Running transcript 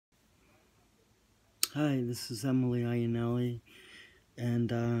Hi, this is Emily Iannelli,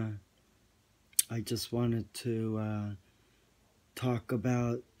 and I just wanted to talk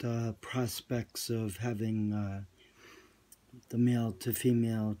about the prospects of having the male to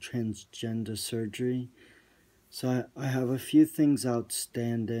female transgender surgery. So I have a few things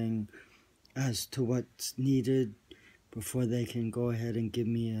outstanding as to what's needed before they can go ahead and give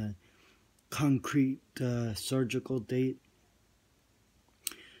me a concrete surgical date.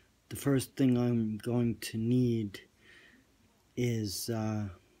 The first thing I'm going to need is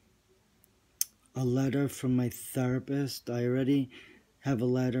a letter from my therapist. I already have a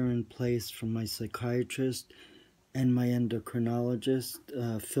letter in place from my psychiatrist and my endocrinologist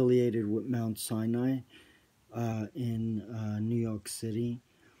affiliated with Mount Sinai in New York City.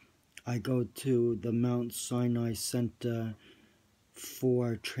 I go to the Mount Sinai Center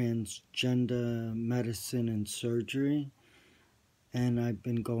for Transgender Medicine and Surgery, and I've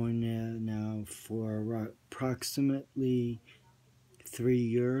been going there now for approximately 3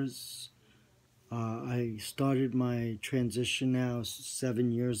 years. I started my transition now 7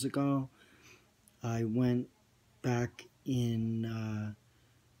 years ago. I went back in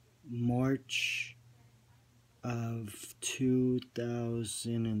March of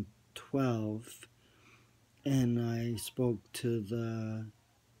 2012, and I spoke to the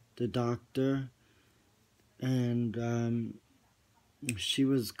doctor, and she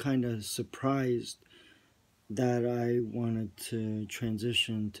was kind of surprised that I wanted to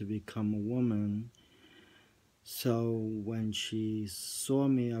transition to become a woman. So when she saw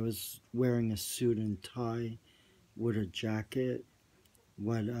me, I was wearing a suit and tie with a jacket,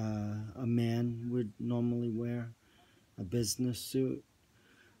 what a man would normally wear, a business suit,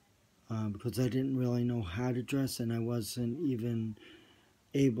 because I didn't really know how to dress, and I wasn't even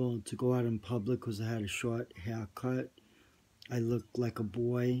able to go out in public because I had a short haircut. I looked like a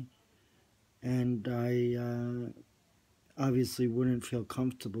boy, and I obviously wouldn't feel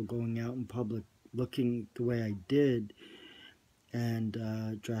comfortable going out in public looking the way I did and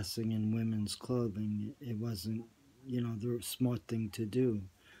dressing in women's clothing. It wasn't, the smart thing to do.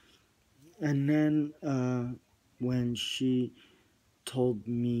 And then when she told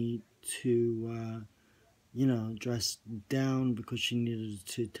me to, dress down because she needed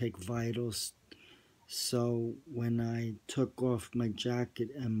to take vitals, so when I took off my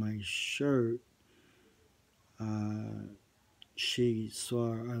jacket and my shirt, she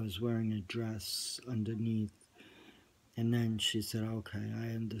saw I was wearing a dress underneath. And then she said, okay,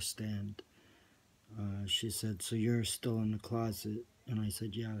 I understand. She said, so you're still in the closet? And I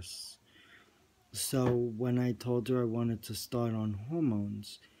said, yes. So when I told her I wanted to start on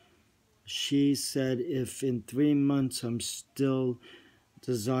hormones, she said if in 3 months I'm still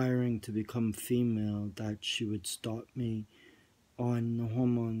desiring to become female, that she would start me on the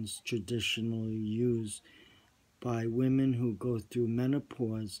hormones traditionally used by women who go through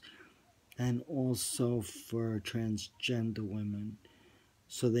menopause and also for transgender women,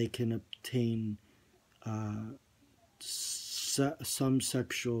 so they can obtain some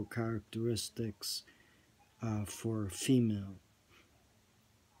sexual characteristics for female.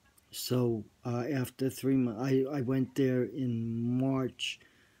 So after 3 months, I went there in March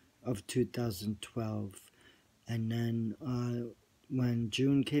of 2012, and then when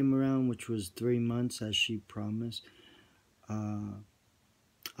June came around, which was 3 months as she promised,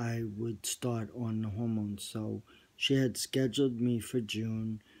 I would start on the hormones. So she had scheduled me for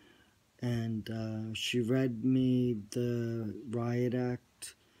June, and she read me the Riot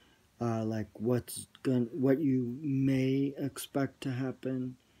Act, like what you may expect to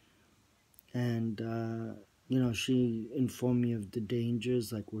happen, and she informed me of the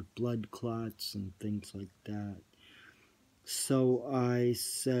dangers, like with blood clots and things like that. So I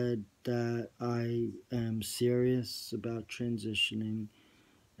said that I am serious about transitioning,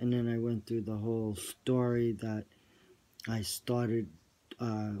 and then I went through the whole story that I started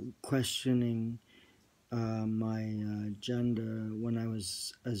questioning my gender when I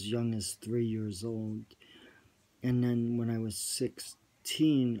was as young as 3 years old. And then when I was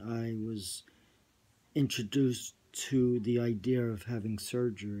 16, I was introduced to the idea of having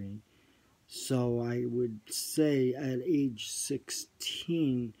surgery. So I would say at age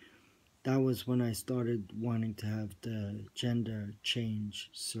 16, that was when I started wanting to have the gender change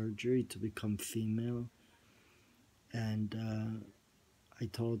surgery to become female. And I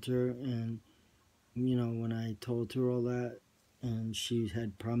told her, and when I told her all that, and she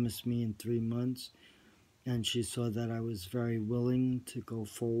had promised me in 3 months, and she saw that I was very willing to go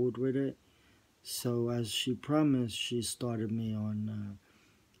forward with it. So as she promised, she started me on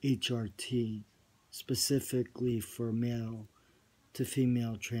HRT, specifically for male to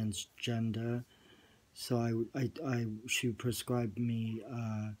female transgender. So she prescribed me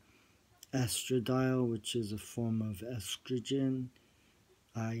estradiol, which is a form of estrogen.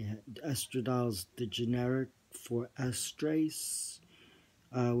 Estradiol is the generic for estrase,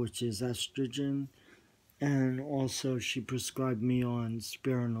 which is estrogen. And also she prescribed me on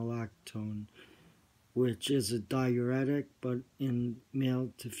spironolactone, which is a diuretic, but in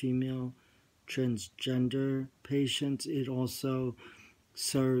male to female transgender patients, it also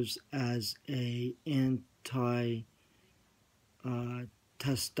serves as a anti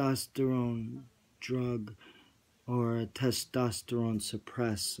testosterone drug or a testosterone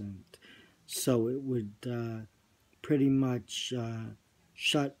suppressant. So it would pretty much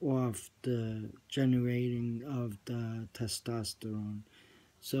shut off the generating of the testosterone.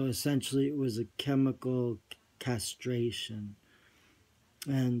 So essentially, it was a chemical castration.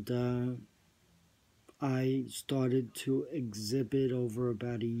 And I started to exhibit over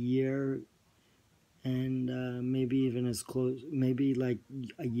about a year, and maybe even as close, maybe like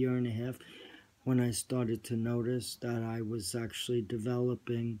a year and a half, when I started to notice that I was actually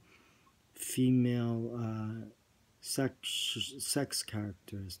developing female sex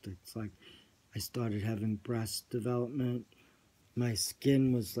characteristics. Like I started having breast development. My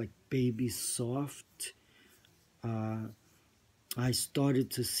skin was like baby soft. I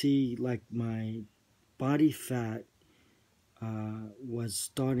started to see like my body fat was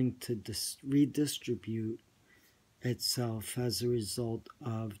starting to redistribute itself as a result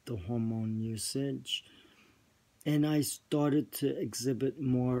of the hormone usage. And I started to exhibit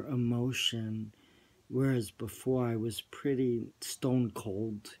more emotion, whereas before I was pretty stone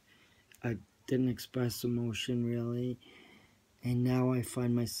cold. I didn't express emotion really. And now I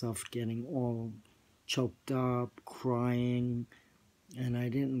find myself getting all choked up, crying, and I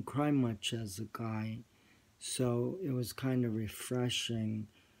didn't cry much as a guy. So it was kind of refreshing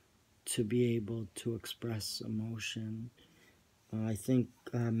to be able to express emotion. I think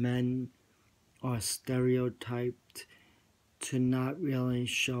men are stereotyped to not really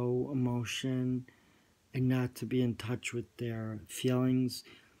show emotion and not to be in touch with their feelings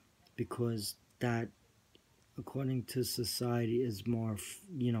because that, according to society, is more,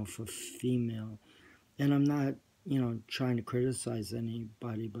 for female. And I'm not, trying to criticize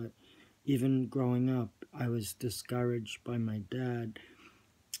anybody, but even growing up, I was discouraged by my dad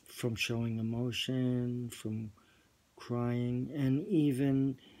from showing emotion, from crying, and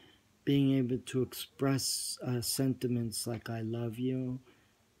even being able to express sentiments like I love you.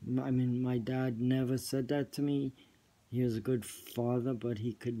 I mean, my dad never said that to me. He was a good father, but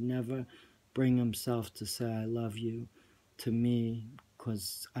he could never bring himself to say I love you to me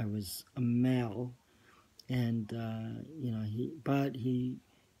because I was a male. And,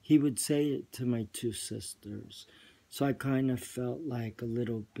 he would say it to my two sisters. So I kind of felt like a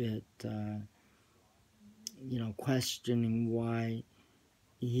little bit, questioning why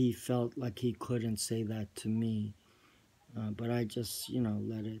he felt like he couldn't say that to me. But I just,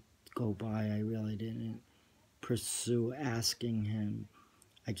 let it go by. I really didn't pursue asking him.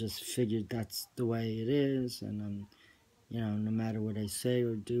 I just figured that's the way it is, and no matter what I say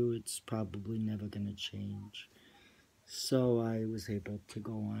or do, it's probably never going to change. So I was able to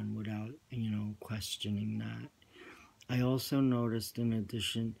go on without, questioning that. I also noticed, in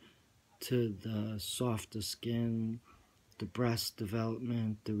addition to the softer skin, the breast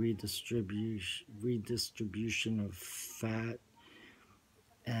development, the redistribution of fat,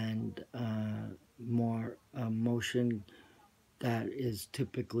 and more emotion that is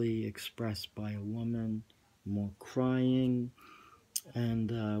typically expressed by a woman, more crying, and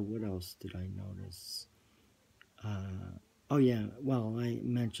what else did I notice? Oh yeah, well, I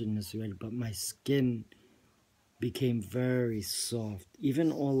mentioned this already, but my skin became very soft.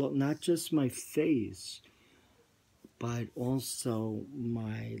 Even not just my face, but also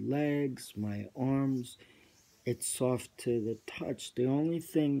my legs, my arms. It's soft to the touch. The only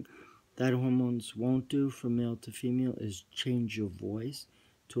thing that hormones won't do from male to female is change your voice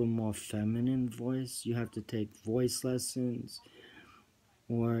to a more feminine voice. You have to take voice lessons,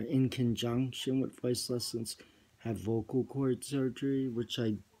 or in conjunction with voice lessons, have vocal cord surgery, which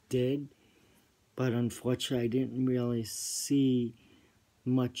I did. But unfortunately, I didn't really see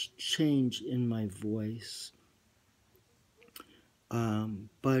much change in my voice.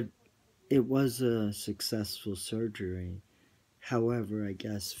 But it was a successful surgery. However, I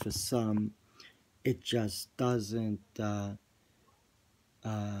guess for some, it just doesn't, the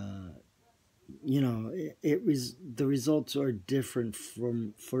results are different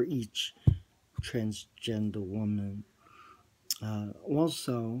for each transgender woman.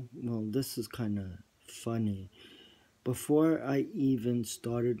 Also, well, this is kind of funny. before I even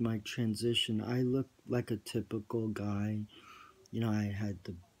started my transition, I looked like a typical guy. You know, I had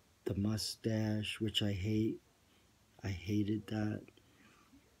the mustache, which I hate. I hated that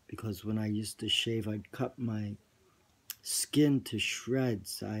because when I used to shave, I'd cut my skin to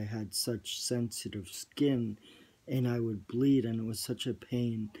shreds. I had such sensitive skin and I would bleed, and it was such a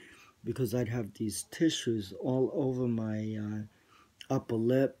pain because I'd have these tissues all over my upper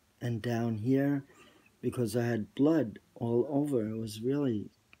lip and down here because I had blood all over. It was really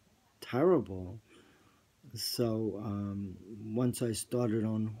terrible. So once I started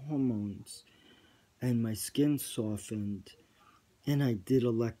on hormones and my skin softened and I did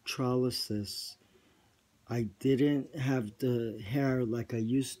electrolysis, I didn't have the hair like I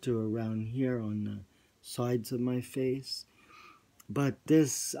used to around here on the sides of my face. But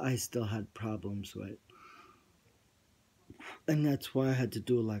this I still had problems with. And that's why I had to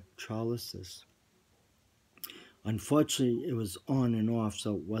do electrolysis. Unfortunately, it was on and off,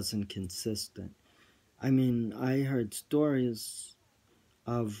 so it wasn't consistent. I mean, I heard stories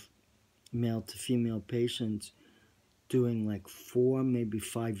of male to female patients doing like 4, maybe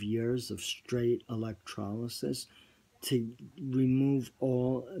 5 years of straight electrolysis to remove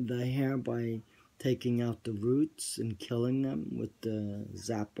all the hair by taking out the roots and killing them with the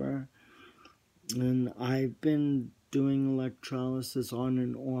zapper. And I've been doing electrolysis on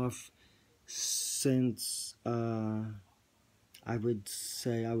and off since I would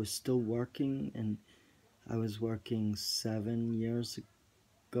say I was still working, and I was working 7 years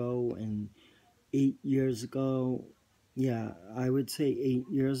ago and 8 years ago. Yeah, I would say 8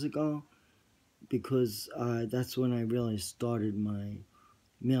 years ago because that's when I really started my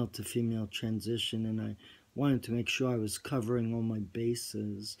male to female transition, and I wanted to make sure I was covering all my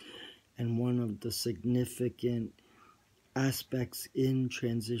bases. And one of the significant aspects in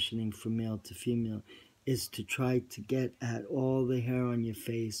transitioning from male to female is to try to get at all the hair on your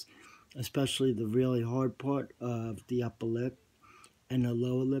face, especially the really hard part of the upper lip and the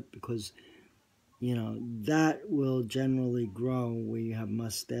lower lip, because you know that will generally grow where you have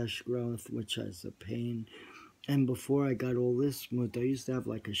mustache growth, which is a pain. And before I got all this smooth, I used to have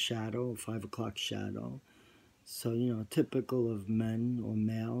like a shadow, a 5 o'clock shadow. So, you know, typical of men or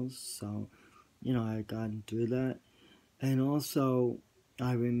males. So, you know, I got through that. And also,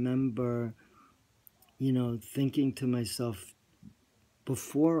 I remember, you know, thinking to myself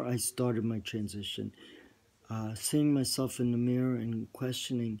before I started my transition, seeing myself in the mirror and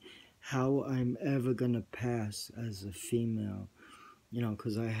questioning how I'm ever going to pass as a female. You know,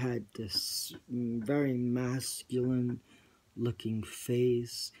 because I had this very masculine looking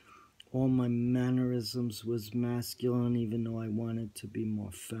face. All my mannerisms was masculine, even though I wanted to be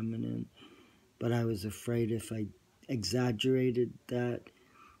more feminine. But I was afraid if I exaggerated that,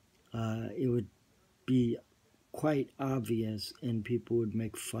 it would be quite obvious and people would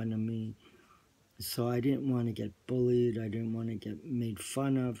make fun of me. So I didn't want to get bullied. I didn't want to get made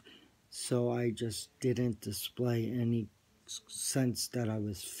fun of. So I just didn't display any sense that I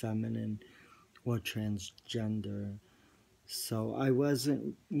was feminine or transgender. So I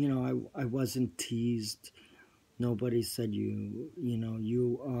wasn't, you know, I wasn't teased. Nobody said you know,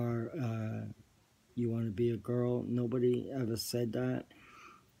 you want to be a girl. Nobody ever said that.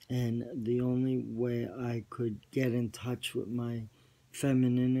 And the only way I could get in touch with my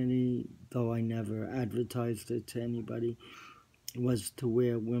femininity, though I never advertised it to anybody, was to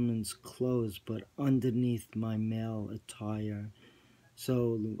wear women's clothes, but underneath my male attire.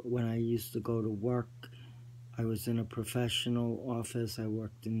 So when I used to go to work, I was in a professional office. I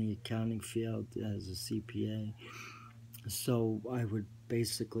worked in the accounting field as a CPA. So I would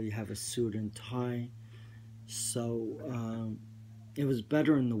basically have a suit and tie. So it was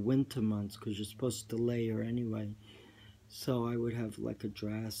better in the winter months because you're supposed to layer anyway. So I would have like a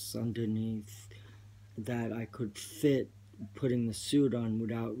dress underneath that I could fit putting the suit on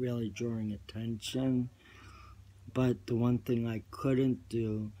without really drawing attention. But the one thing I couldn't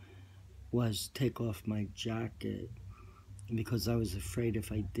do was take off my jacket because I was afraid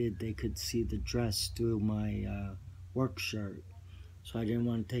if I did, they could see the dress through my work shirt. So I didn't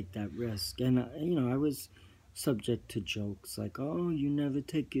want to take that risk. And, you know, I was subject to jokes like, oh, you never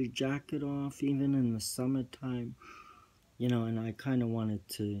take your jacket off, even in the summertime. You know, and I kind of wanted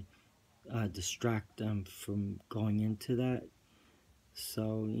to distract them from going into that.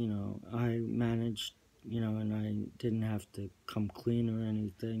 So, you know, I managed, you know, and I didn't have to come clean or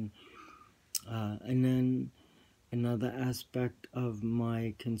anything. And then another aspect of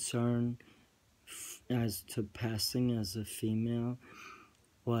my concern as to passing as a female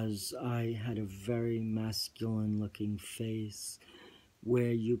was I had a very masculine looking face,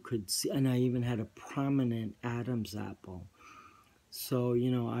 where you could see, and I even had a prominent Adam's apple. So,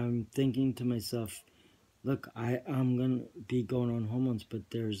 I'm thinking to myself, look, I'm going to be going on hormones, but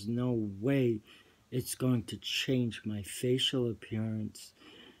there's no way it's going to change my facial appearance.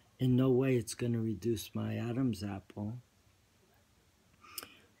 In no way it's going to reduce my Adam's apple.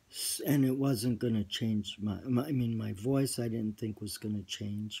 And it wasn't going to change my voice I didn't think was going to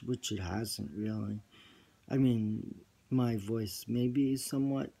change, which it hasn't really. I mean, my voice may be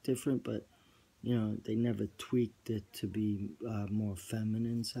somewhat different, but, they never tweaked it to be more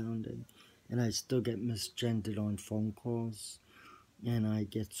feminine sounding. And I still get misgendered on phone calls. And I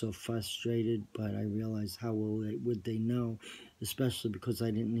get so frustrated, but I realize how would they know, especially because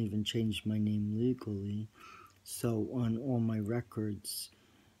I didn't even change my name legally. So on all my records,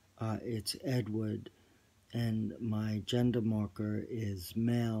 it's Edward, and my gender marker is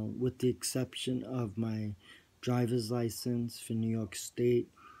male, with the exception of my driver's license for New York State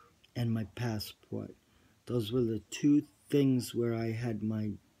and my passport. Those were the two things where I had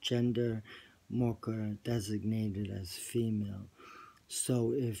my gender marker designated as female.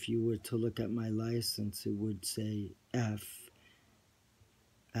 So if you were to look at my license, it would say F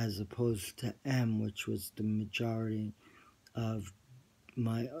as opposed to M, which was the majority of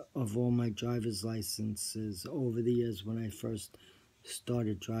all my driver's licenses over the years when I first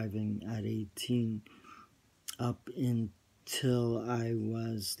started driving at 18 up until I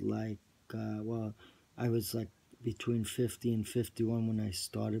was I was like between 50 and 51 when I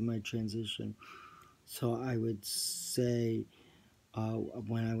started my transition. So I would say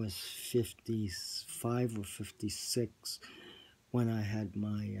when I was 55 or 56, when I had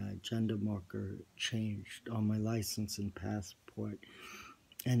my gender marker changed on my license and passport.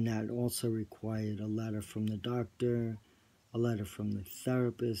 And that also required a letter from the doctor, a letter from the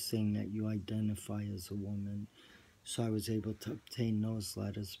therapist saying that you identify as a woman. So I was able to obtain those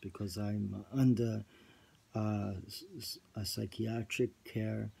letters because I'm under a psychiatric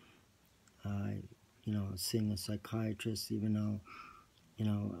care, seeing a psychiatrist, even though,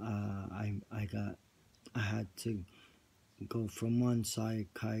 I had to go from one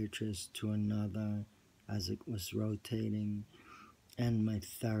psychiatrist to another as it was rotating, and my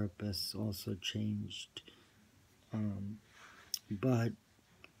therapist also changed. But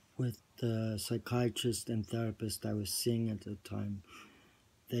with the psychiatrist and therapist I was seeing at the time,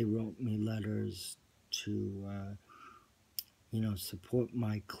 they wrote me letters to, support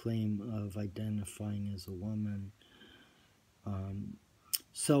my claim of identifying as a woman.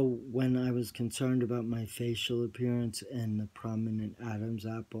 So when I was concerned about my facial appearance and the prominent Adam's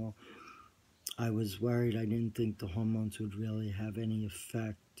apple, I was worried. I didn't think the hormones would really have any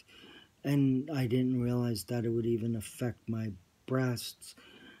effect. And I didn't realize that it would even affect my breasts,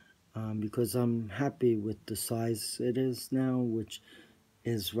 because I'm happy with the size it is now, which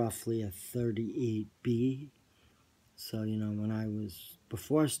is roughly a 38B. So,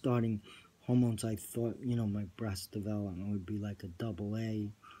 before starting hormones, I thought, my breast development would be like a double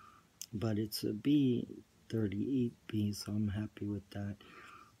A, but it's a B, 38B, so I'm happy with that.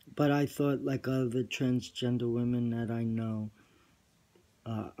 But I thought, like other transgender women that I know,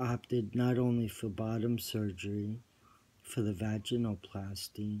 opted not only for bottom surgery, for the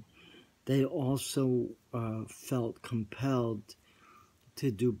vaginoplasty, they also felt compelled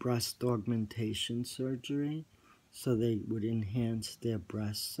to do breast augmentation surgery so they would enhance their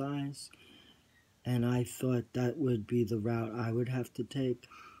breast size. And I thought that would be the route I would have to take.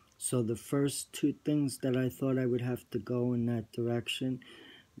 So the first two things that I thought I would have to go in that direction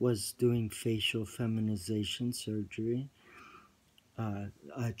was doing facial feminization surgery, a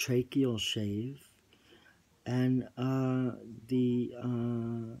tracheal shave, and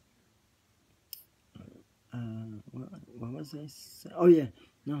what was I saying? Oh yeah,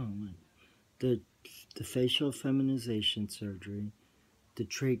 no, the facial feminization surgery, the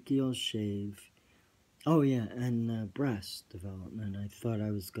tracheal shave. Oh yeah, and breast development. I thought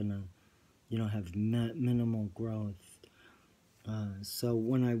I was gonna, have minimal growth. So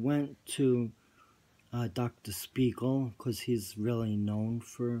when I went to Dr. Spiegel, because he's really known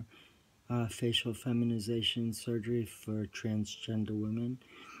for facial feminization surgery for transgender women.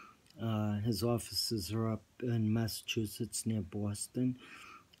 His offices are up in Massachusetts near Boston.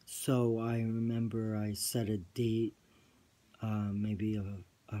 So I remember I set a date maybe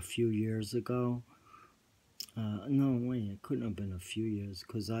a few years ago. No, wait, it couldn't have been a few years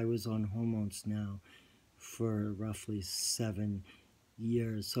because I was on hormones now for roughly 7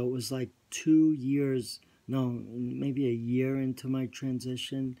 years. So it was like 2 years, no, maybe a year into my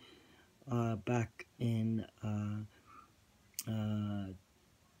transition back in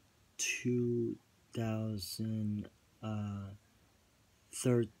 2000.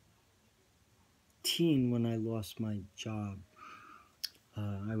 when I lost my job.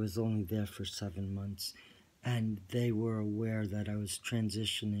 I was only there for 7 months, and they were aware that I was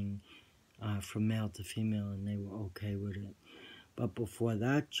transitioning from male to female, and they were okay with it. But before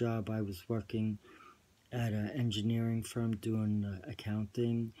that job, I was working at an engineering firm doing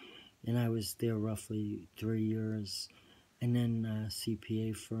accounting, and I was there roughly 3 years. And then a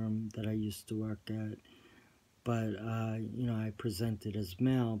CPA firm that I used to work at. But, I presented as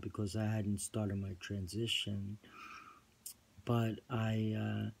male because I hadn't started my transition. But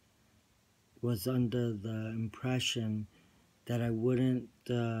I was under the impression that I wouldn't,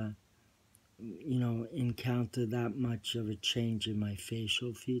 encounter that much of a change in my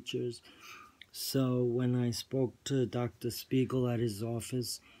facial features. So when I spoke to Dr. Spiegel at his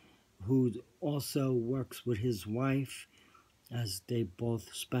office, who also works with his wife, as they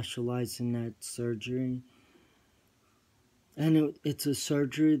both specialize in that surgery. And it's a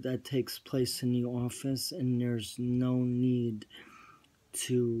surgery that takes place in the office, and there's no need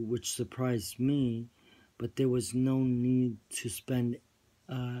to, which surprised me, but there was no need to spend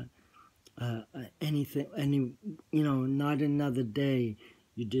not another day.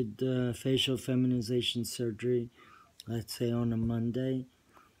 You did the facial feminization surgery, let's say on a Monday.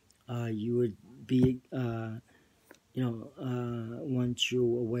 You would be, once you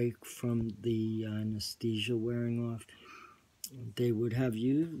awake from the anesthesia wearing off, they would have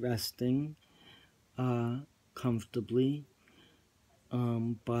you resting comfortably,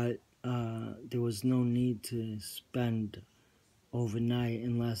 but there was no need to spend overnight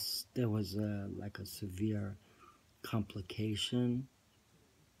unless there was a severe complication.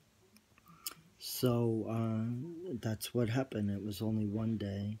 So that's what happened. It was only one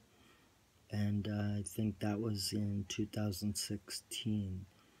day, and I think that was in 2016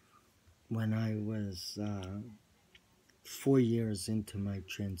 when I was 4 years into my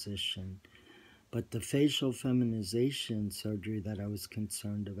transition. But the facial feminization surgery that I was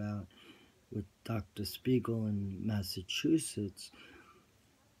concerned about with Dr. Spiegel in Massachusetts,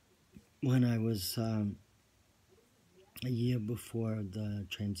 when I was a year before the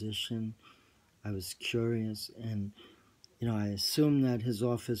transition, I was curious, and I assumed that his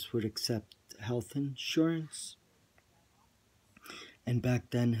office would accept health insurance. And back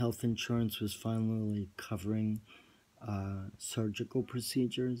then, health insurance was finally covering surgical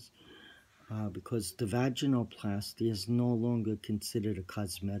procedures. Because the vaginoplasty is no longer considered a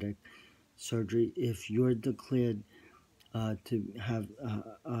cosmetic surgery if you're declared to have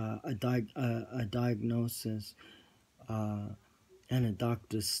a diagnosis and a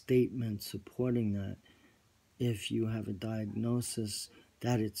doctor's statement supporting that. If you have a diagnosis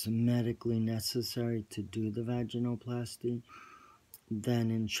that it's medically necessary to do the vaginoplasty,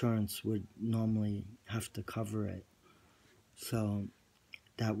 then insurance would normally have to cover it. So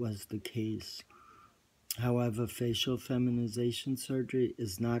that was the case. However, facial feminization surgery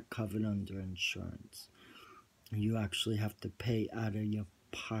is not covered under insurance. You actually have to pay out of your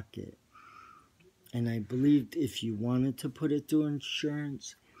pocket. And I believed if you wanted to put it through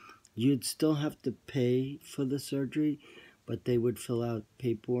insurance, you'd still have to pay for the surgery, but they would fill out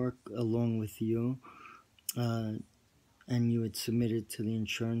paperwork along with you, and you would submit it to the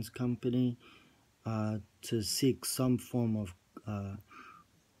insurance company to seek some form of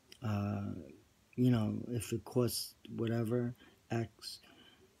if it costs whatever X,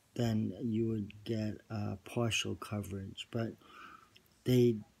 then you would get partial coverage. But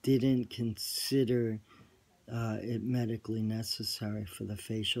they didn't consider it medically necessary for the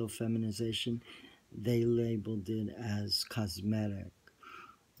facial feminization. They labeled it as cosmetic.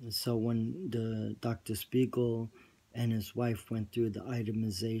 So when the Dr. Spiegel and his wife went through the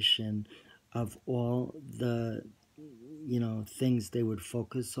itemization of all the things they would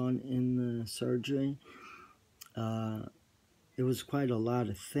focus on in the surgery, it was quite a lot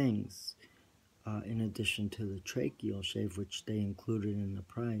of things, in addition to the tracheal shave, which they included in the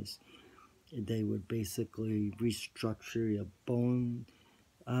price. They would basically restructure your bone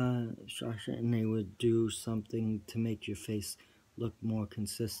structure, and they would do something to make your face look more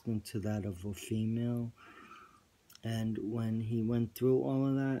consistent to that of a female. And when he went through all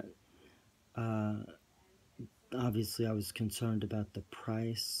of that, obviously I was concerned about the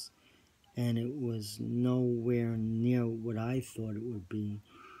price, and it was nowhere near what I thought it would be.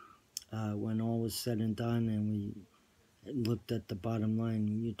 When all was said and done and we looked at the bottom line,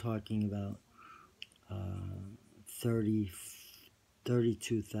 you're talking about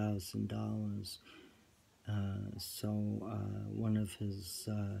 $32,000. So one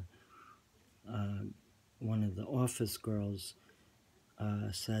of the office girls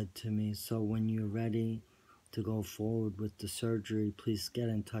said to me, "So when you're ready, to go forward with the surgery, please get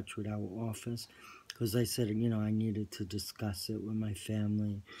in touch with our office. Because I said, I needed to discuss it with my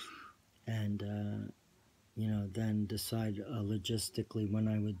family and, then decide logistically when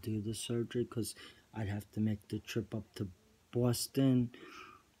I would do the surgery, because I'd have to make the trip up to Boston,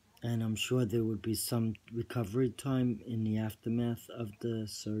 and I'm sure there would be some recovery time in the aftermath of the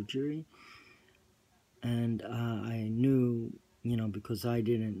surgery. And I knew, because I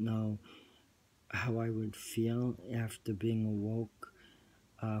didn't know how I would feel after being awoke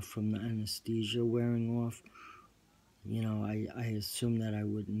from the anesthesia wearing off. I assumed that I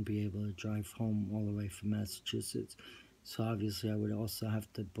wouldn't be able to drive home all the way from Massachusetts. So obviously I would also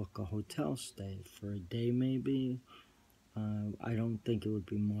have to book a hotel stay for a day maybe. I don't think it would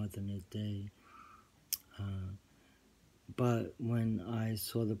be more than a day. But when I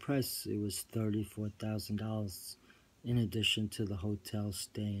saw the price, it was $34,000 in addition to the hotel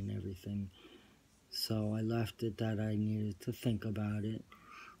stay and everything. So I left it that I needed to think about it.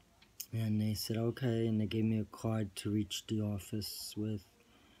 And they said, okay, and they gave me a card to reach the office with.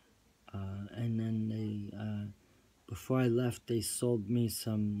 And then before I left, they sold me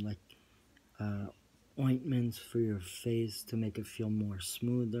some, ointments for your face to make it feel more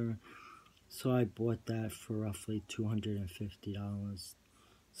smoother. So I bought that for roughly $250,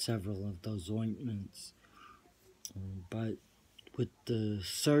 several of those ointments. But with the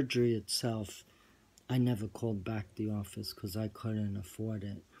surgery itself, I never called back the office because I couldn't afford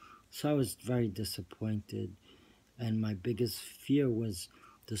it. So I was very disappointed. And my biggest fear was,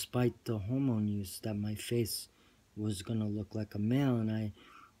 despite the hormone use, that my face was going to look like a male. And I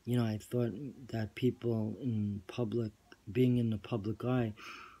thought that people in public, being in the public eye,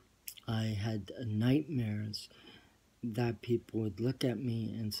 I had nightmares that people would look at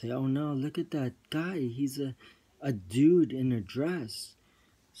me and say, oh no, look at that guy. He's a dude in a dress.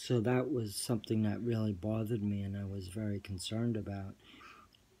 So that was something that really bothered me, and I was very concerned about.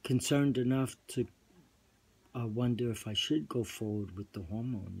 Concerned enough to wonder if I should go forward with the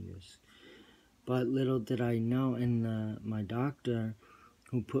hormone use. But little did I know, and my doctor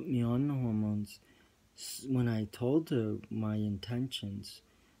who put me on the hormones, when I told her my intentions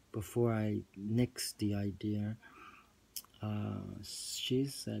before I nixed the idea, she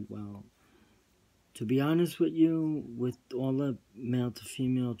said, well, to be honest with you, with all the male to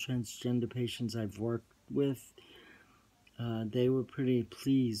female transgender patients I've worked with, they were pretty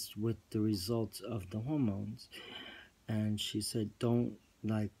pleased with the results of the hormones. And she said, don't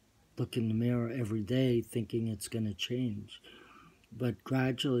look in the mirror every day thinking it's going to change. But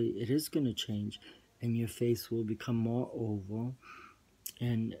gradually it is going to change, and your face will become more oval,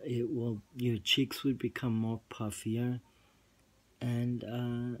 and your cheeks would become more puffier, and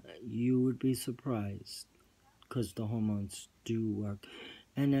you would be surprised because the hormones do work.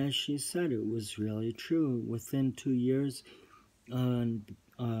 And as she said, it was really true. Within 2 years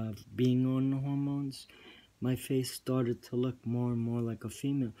of being on the hormones, my face started to look more and more like a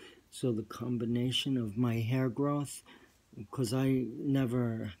female. So the combination of my hair growth, because I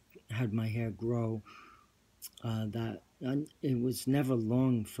never had my hair grow it was never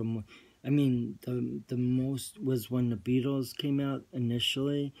long from, the most was when the Beatles came out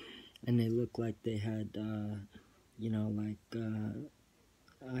initially, and they looked like they had,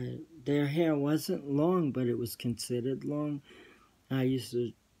 their hair wasn't long, but it was considered long. I used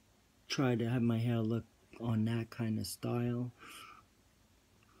to try to have my hair look on that kind of style.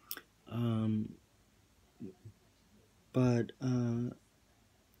 But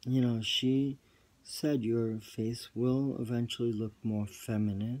she said your face will eventually look more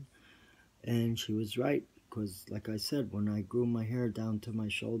feminine. And she was right, because like I said, when I grew my hair down to my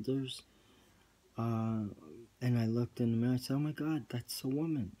shoulders, and I looked in the mirror, I said, oh my God, that's a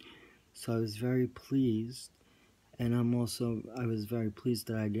woman. So I was very pleased. And I was very pleased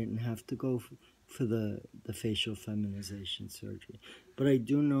that I didn't have to go for the facial feminization surgery. But I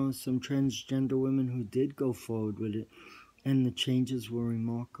do know some transgender women who did go forward with it, and the changes were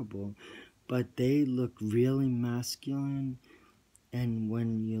remarkable. But they looked really masculine, and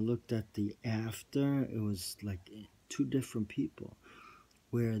when you looked at the after, it was like two different people,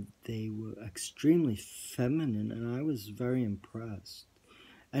 where they were extremely feminine, and I was very impressed.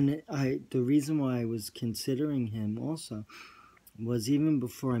 And the reason why I was considering him also was, even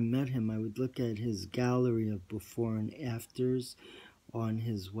before I met him, I would look at his gallery of before and afters on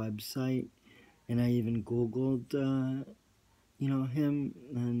his website, and I even Googled, him,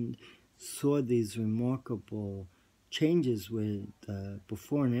 and saw these remarkable changes where the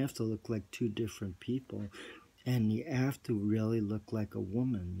before and after looked like two different people, and the after really looked like a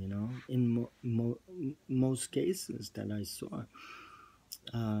woman, in most cases that I saw.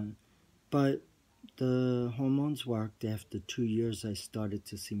 But the hormones worked. After 2 years, I started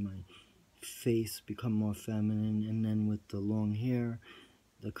to see my face become more feminine, and then with the long hair,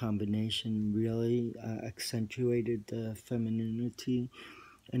 the combination really accentuated the femininity.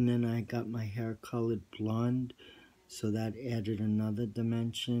 And then I got my hair colored blonde, so that added another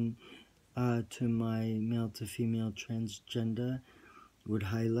dimension to my male to female transgender with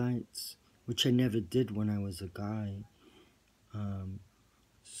highlights, which I never did when I was a guy.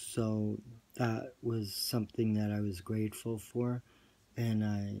 So that was something that I was grateful for,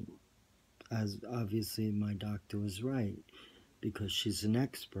 and as obviously my doctor was right because she's an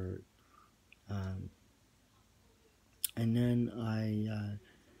expert. Um, and then I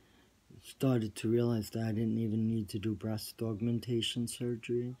started to realize that I didn't even need to do breast augmentation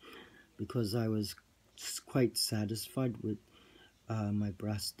surgery because I was quite satisfied with my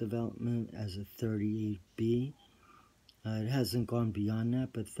breast development as a 38B. It hasn't gone beyond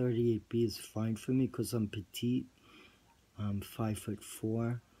that, but 38B is fine for me because I'm petite. I'm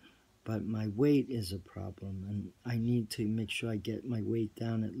 5'4", but my weight is a problem, and I need to make sure I get my weight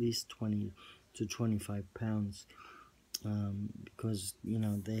down at least 20 to 25 pounds because,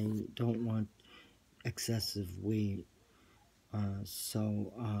 they don't want excessive weight.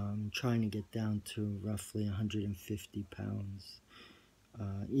 So I'm trying to get down to roughly 150 pounds.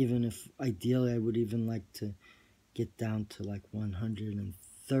 Even if ideally I would even like to get down to like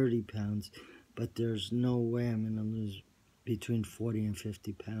 130 pounds, but there's no way I'm going to lose between 40 and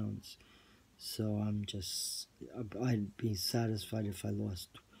 50 pounds. So I'd be satisfied if I lost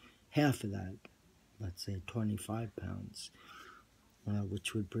half of that, let's say 25 pounds,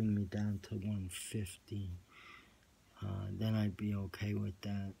 which would bring me down to 150. Then I'd be okay with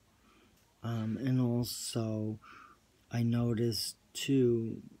that. And also, I noticed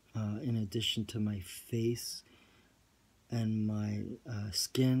too, in addition to my face and my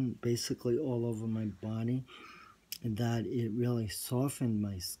skin, basically all over my body, that it really softened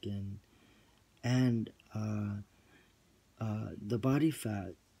my skin. And the body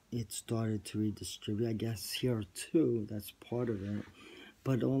fat, it started to redistribute. I guess here too, that's part of it.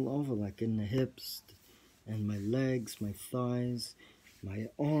 But all over, like in the hips and my legs, my thighs, my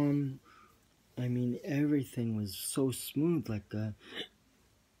arm. I mean, everything was so smooth, like a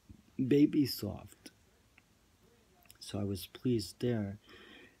baby soft. So I was pleased there.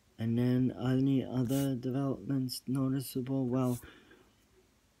 And then any other developments noticeable? Well,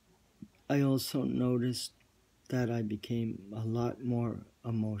 I also noticed that I became a lot more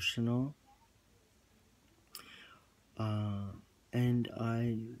emotional. And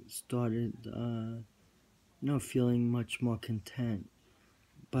I started, feeling much more content.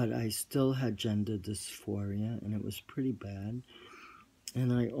 But I still had gender dysphoria, and it was pretty bad.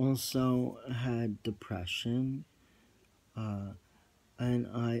 And I also had depression. And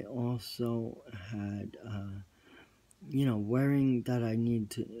I also had, worrying that I need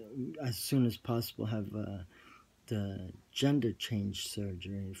to, as soon as possible, have the gender change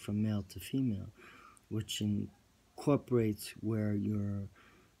surgery from male to female, which incorporates where your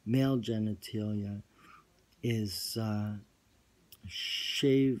male genitalia is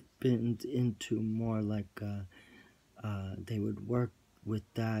shaved into more like they would work with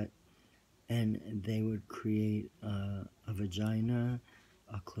that, and they would create a vagina,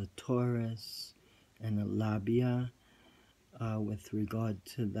 a clitoris, and a labia with regard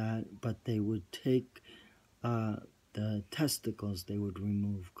to that. But they would take the testicles, they would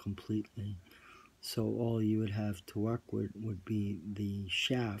remove completely. So all you would have to work with would be the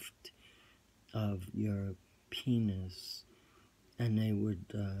shaft of your penis, and they would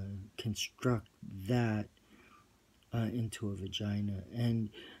construct that into a vagina. And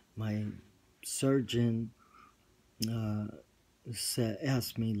my surgeon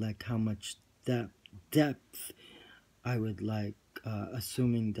asked me like how much depth I would like,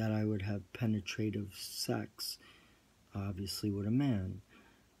 assuming that I would have penetrative sex, obviously with a man.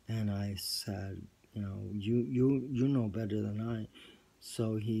 And I said, you know better than I.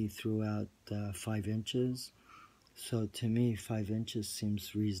 So he threw out 5 inches. So to me, 5 inches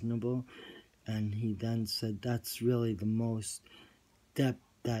seems reasonable. And he then said that's really the most depth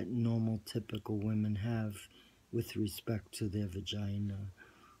that normal, typical women have with respect to their vagina.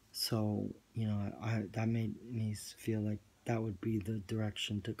 So, that made me feel like that would be the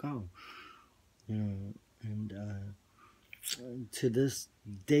direction to go. And to this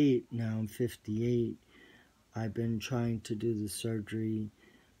date, now I'm 58, I've been trying to do the surgery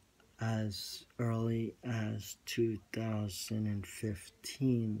as early as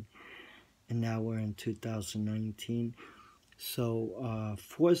 2015, and now we're in 2019. So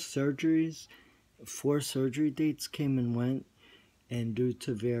 4 surgery dates came and went, and due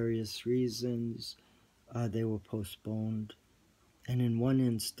to various reasons, they were postponed. And in one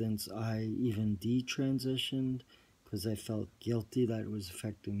instance, I even detransitioned because I felt guilty that it was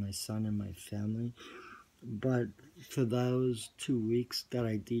affecting my son and my family. But for those 2 weeks that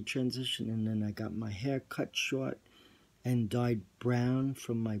I detransitioned, and then I got my hair cut short and dyed brown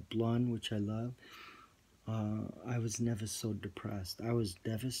from my blonde, which I love, I was never so depressed. I was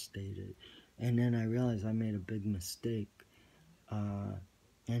devastated. And then I realized I made a big mistake.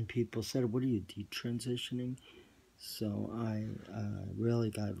 And people said, "What are you, detransitioning?" So I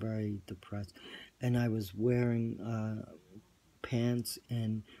really got very depressed. And I was wearing pants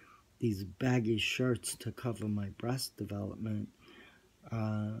and these baggy shirts to cover my breast development.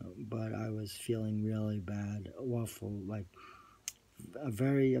 But I was feeling really bad, awful, like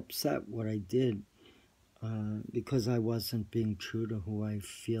very upset what I did because I wasn't being true to who I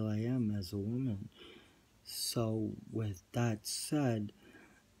feel I am as a woman. So with that said,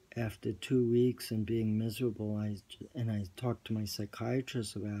 after 2 weeks and being miserable, I talked to my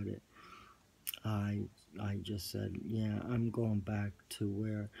psychiatrist about it. I just said, yeah, I'm going back to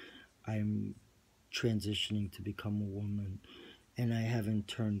where I'm transitioning to become a woman, and I haven't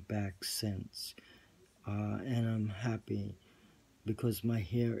turned back since. And I'm happy because my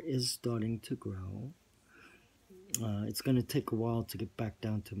hair is starting to grow. It's going to take a while to get back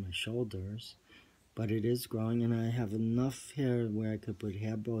down to my shoulders, but it is growing, and I have enough hair where I could put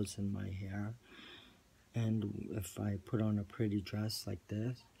hair bows in my hair. And if I put on a pretty dress like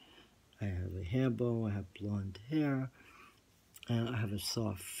this, I have a hair bow, I have blonde hair, I have a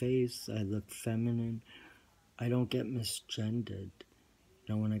soft face, I look feminine. I don't get misgendered.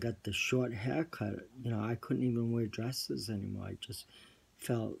 When I got the short haircut, I couldn't even wear dresses anymore. I just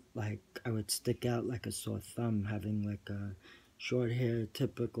felt like I would stick out like a sore thumb having like a short hair,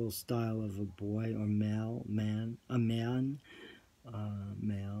 typical style of a boy or male.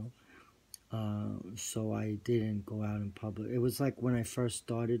 So I didn't go out in public. It was like when I first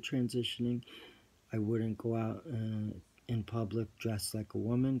started transitioning, I wouldn't go out in public dressed like a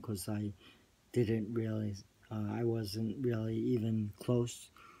woman because I didn't really, I wasn't really even close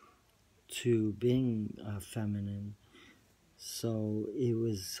to being feminine. So it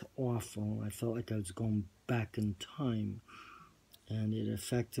was awful. I felt like I was going back in time, and it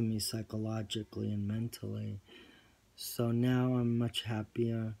affected me psychologically and mentally. So now I'm much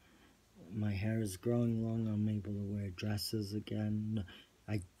happier. My hair is growing long. I'm able to wear dresses again.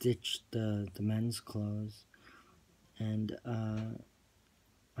 I ditched the men's clothes, and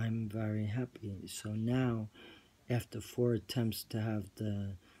I'm very happy. So now, after 4 attempts to have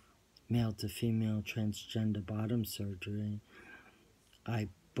the male to female transgender bottom surgery, I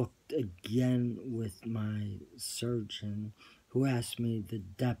booked again with my surgeon, who asked me the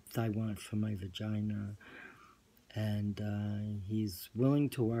depth I want for my vagina. And he's willing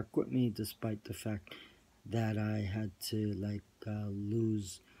to work with me despite the fact that I had to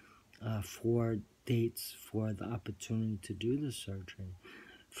lose 4 dates for the opportunity to do the surgery.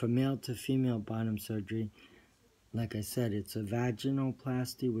 For male to female bottom surgery, like I said, it's a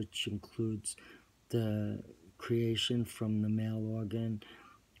vaginoplasty, which includes the creation from the male organ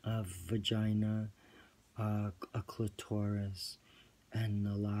of vagina, a clitoris, and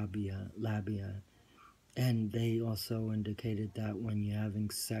the labia. And they also indicated that when you're having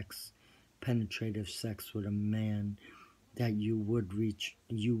sex, penetrative sex with a man, that you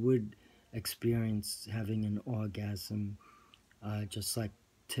would experience having an orgasm, just like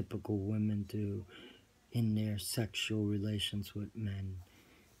typical women do in their sexual relations with men.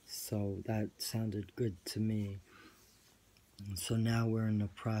 So that sounded good to me. And so now we're in the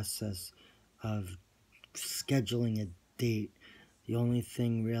process of scheduling a date. The only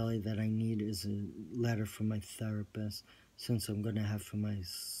thing really that I need is a letter from my therapist, since I'm going to have from my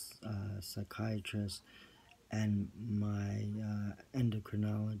psychiatrist and my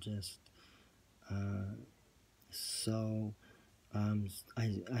endocrinologist. So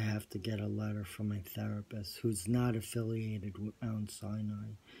I have to get a letter from my therapist, who's not affiliated with Mount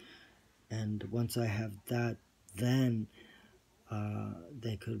Sinai. And once I have that, then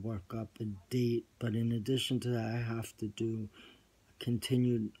they could work up a date. But in addition to that, I have to do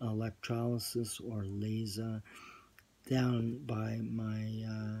continued electrolysis or laser down by my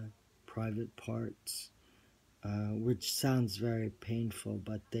private parts, which sounds very painful,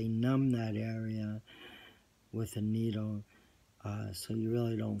 but they numb that area with a needle, so you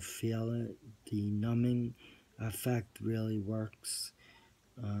really don't feel it. The numbing effect really works.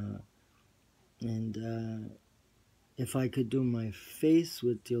 And if I could do my face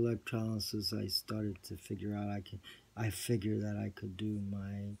with the electrolysis, I started to figure out I figured that I could do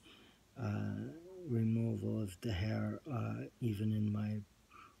my removal of the hair, even in my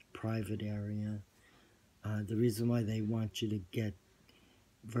private area. The reason why they want you to get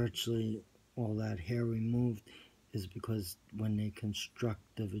virtually all that hair removed is because when they construct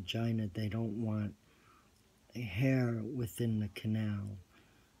the vagina, they don't want hair within the canal.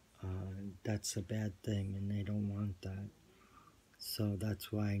 That's a bad thing, and they don't want that. So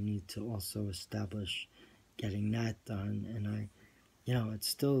that's why I need to also establish getting that done. And it's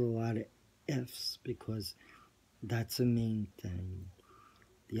still a lot of ifs because that's a main thing.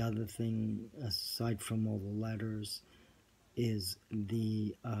 The other thing, aside from all the letters, is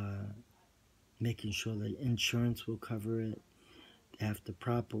the making sure the insurance will cover it. They have to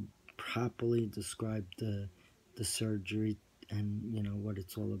properly describe the surgery and what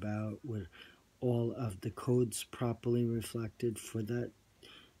it's all about, with all of the codes properly reflected for that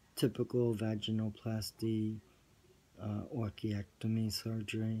typical vaginoplasty, orchiectomy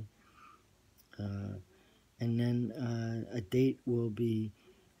surgery. And then a date will be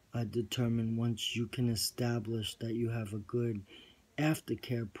determined once you can establish that you have a good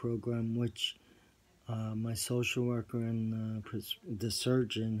aftercare program, which my social worker and the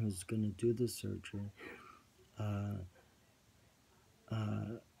surgeon who's going to do the surgery,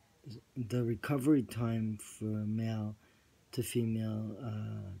 the recovery time for male to female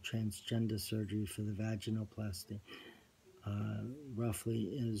transgender surgery for the vaginoplasty roughly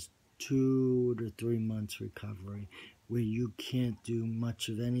is 2 to 3 months recovery, where you can't do much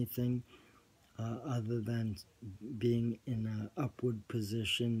of anything other than being in an upward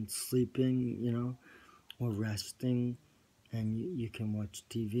position, sleeping, or resting, and you can watch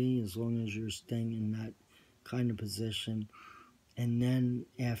TV as long as you're staying in that kind of position. And then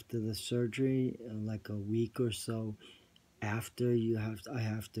after the surgery, like a week or so after, I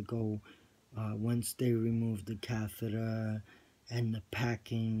have to go, once they remove the catheter and the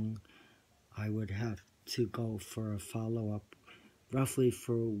packing, I would have to go for a follow-up roughly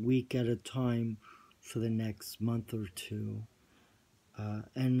for a week at a time for the next month or two.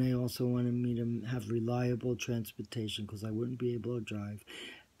 And they also wanted me to have reliable transportation because I wouldn't be able to drive,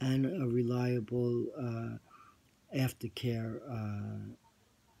 and a reliable aftercare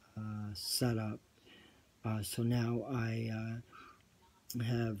setup. So now I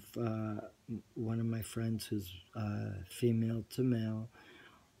have one of my friends who's female to male,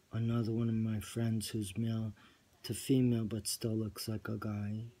 another one of my friends who's male to female but still looks like a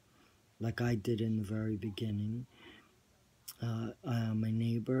guy, like I did in the very beginning. My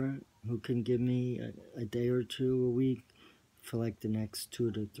neighbor who can give me a day or two a week for like the next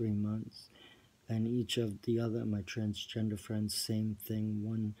 2 to 3 months. And each of the other, my transgender friends, same thing,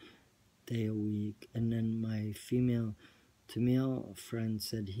 1 day a week. And then my female to male friend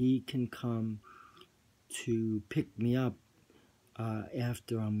said he can come to pick me up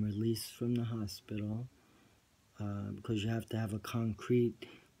after I'm released from the hospital, because you have to have a concrete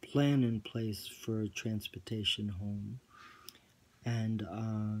plan in place for transportation home. And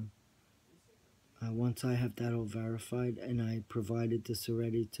once I have that all verified, and I provided this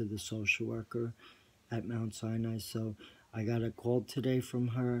already to the social worker at Mount Sinai, so I got a call today from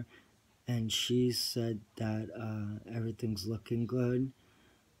her, and she said that everything's looking good,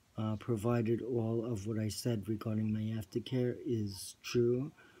 provided all of what I said regarding my aftercare is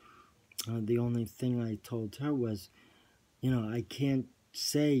true. The only thing I told her was, I can't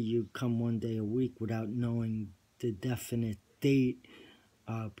say you come 1 day a week without knowing the definite date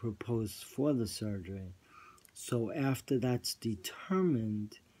proposed for the surgery. So after that's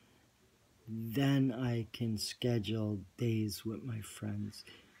determined, then I can schedule days with my friends,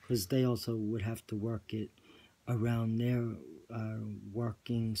 because they also would have to work it around their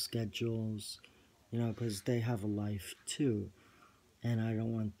working schedules, because they have a life too, and I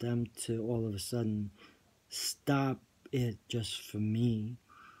don't want them to all of a sudden stop it just for me.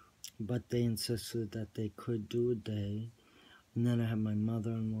 But they insisted that they could do a day. And then I have my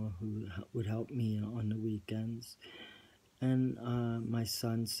mother-in-law who would help me on the weekends. And my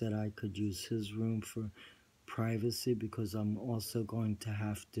son said I could use his room for privacy, because I'm also going to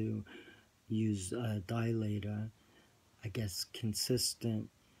have to use a dilator, I guess consistent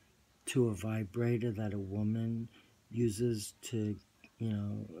to a vibrator that a woman uses to,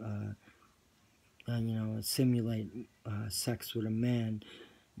 simulate sex with a man,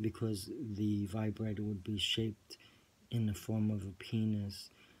 because the vibrator would be shaped in the form of a penis,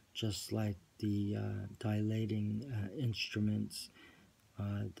 just like the dilating instruments.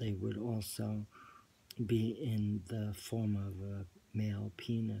 They would also be in the form of a male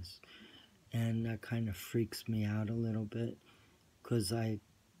penis. And that kind of freaks me out a little bit, because I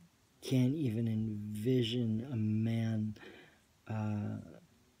can't even envision a man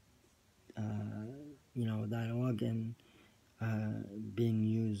that organ being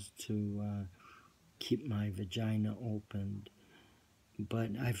used to keep my vagina opened.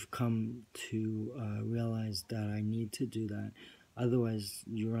 But I've come to realize that I need to do that. Otherwise,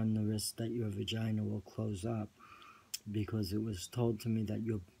 you run the risk that your vagina will close up, because it was told to me that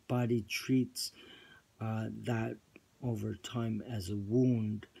your body treats that over time as a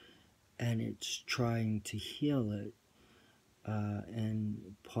wound, and it's trying to heal it.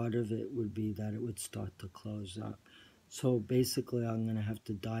 And part of it would be that it would start to close up. So basically, I'm going to have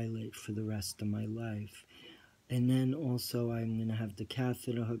to dilate for the rest of my life. And then also, I'm going to have the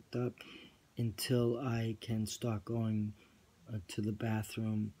catheter hooked up until I can start going to the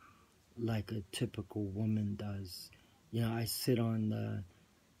bathroom like a typical woman does. You know, I sit on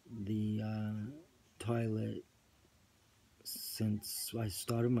the toilet since I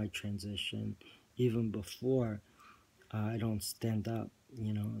started my transition, even before. I don't stand up,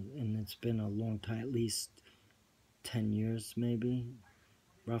 you know, and it's been a long time, at least 10 years maybe,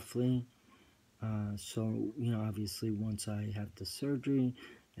 roughly. So, you know, obviously once I have the surgery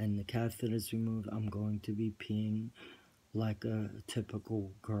and the catheter is removed, I'm going to be peeing like a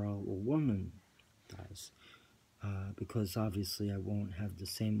typical girl or woman does. Because obviously I won't have the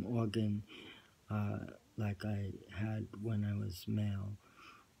same organ like I had when I was male.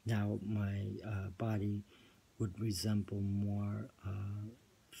 Now my body would resemble more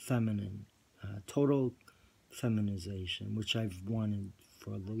feminine, total feminization, which I've wanted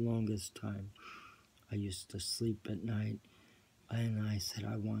for the longest time. I used to sleep at night, and I said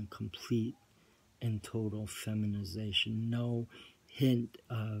I want complete and total feminization. No hint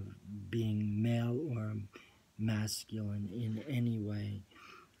of being male or masculine in any way.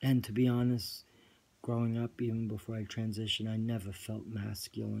 And to be honest, growing up, even before I transitioned, I never felt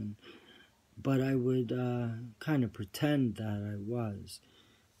masculine. But I would kind of pretend that I was,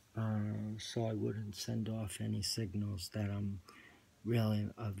 so I wouldn't send off any signals that I'm really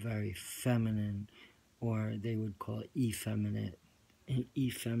a very feminine, or they would call it effeminate,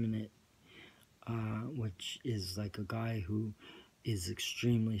 which is like a guy who is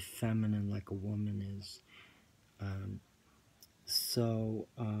extremely feminine, like a woman is. So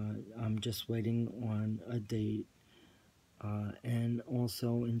I'm just waiting on a date and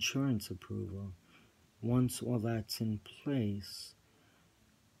also insurance approval. Once all that's in place,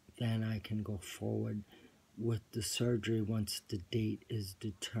 then I can go forward with the surgery once the date is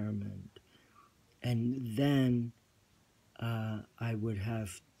determined. And then I would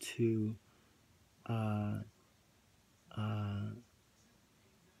have to,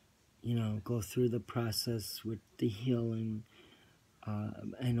 you know, go through the process with the healing,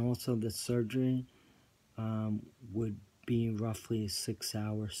 and also the surgery would be roughly a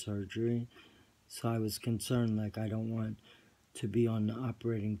 6-hour surgery. So I was concerned, like, I don't want to be on the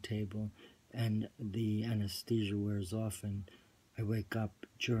operating table and the anesthesia wears off and I wake up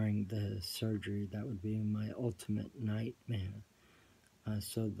during the surgery. That would be my ultimate nightmare.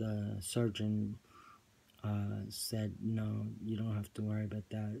 So the surgeon said, no, you don't have to worry about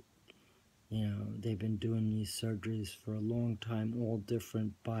that. You know, they've been doing these surgeries for a long time, all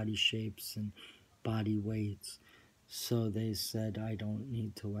different body shapes and body weights. So they said I don't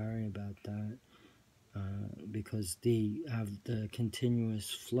need to worry about that because they have the continuous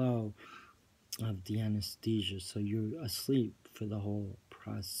flow of the anesthesia, so you're asleep for the whole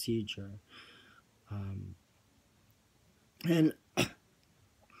procedure. And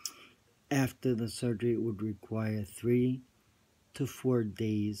after the surgery, it would require 3 to 4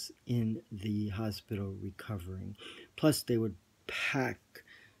 days in the hospital recovering. Plus, they would pack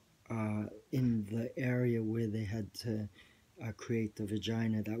in the area where they had to create the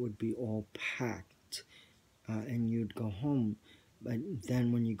vagina. That would be all packed, and you'd go home. But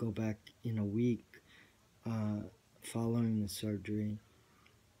then when you go back in a week following the surgery,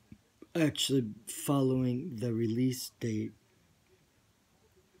 actually following the release date,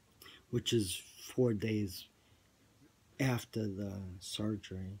 which is 4 days after the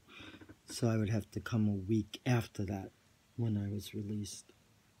surgery. So I would have to come a week after that when I was released.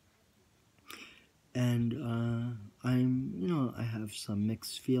 And I have some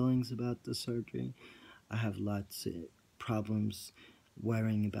mixed feelings about the surgery. I have lots of problems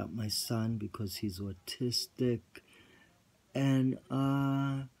worrying about my son because he's autistic. And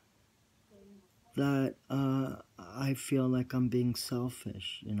that I feel like I'm being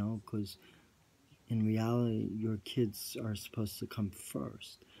selfish, you know, because in reality, your kids are supposed to come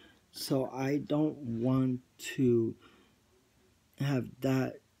first. So I don't want to have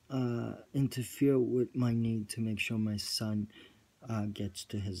that interfere with my need to make sure my son gets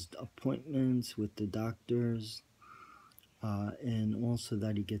to his appointments with the doctors, and also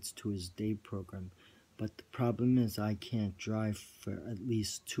that he gets to his day program. But the problem is I can't drive for at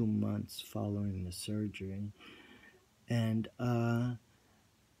least 2 months following the surgery. And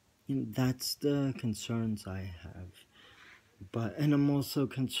that's the concerns I have. And I'm also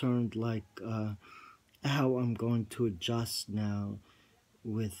concerned, like, how I'm going to adjust now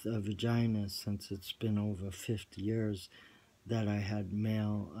with a vagina, since it's been over 50 years that I had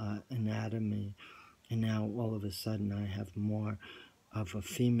male anatomy, and now all of a sudden I have more of a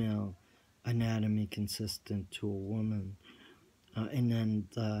female anatomy consistent to a woman. And then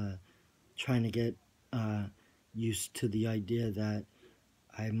trying to get used to the idea that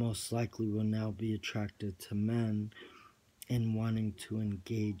I most likely will now be attracted to men and wanting to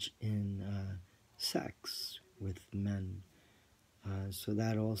engage in sex with men. So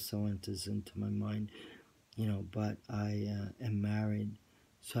that also enters into my mind, but I am married,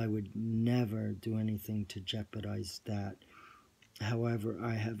 so I would never do anything to jeopardize that. However,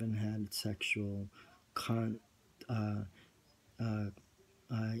 I haven't had sexual uh, uh,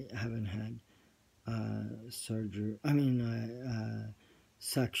 I haven't had surgery. I mean,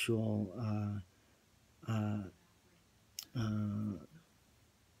 sexual. I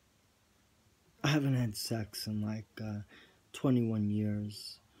haven't had sex in like 21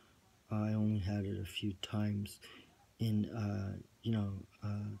 years. I only had it a few times in,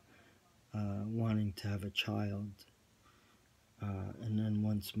 wanting to have a child. And then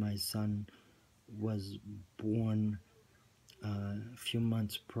once my son was born, a few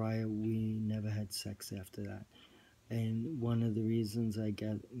months prior, we never had sex after that. And one of the reasons I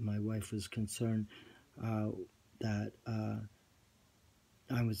get my wife was concerned that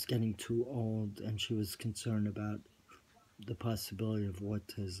I was getting too old, and she was concerned about the possibility of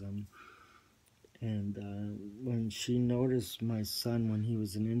autism. And when she noticed my son when he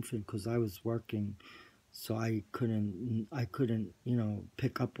was an infant, because I was working, so I couldn't,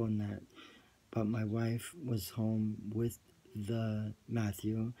 pick up on that. But my wife was home with the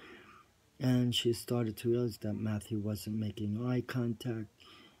Matthew, and she started to realize that Matthew wasn't making eye contact.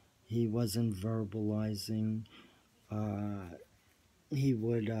 He wasn't verbalizing. He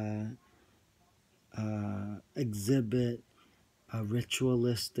would exhibit a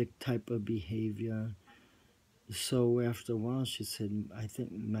ritualistic type of behavior. So after a while, she said, I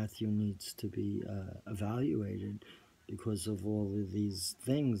think Matthew needs to be evaluated because of all of these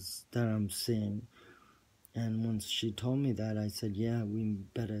things that I'm seeing. And once she told me that, I said, yeah, we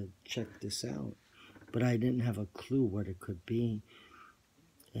better check this out. But I didn't have a clue what it could be.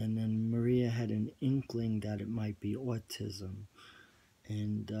 And then Maria had an inkling that it might be autism.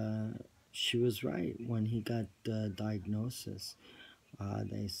 And she was right. When he got the diagnosis,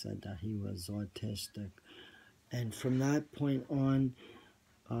 they said that he was autistic. And from that point on,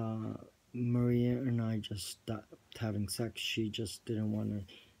 Maria and I just stopped having sex. She just didn't want to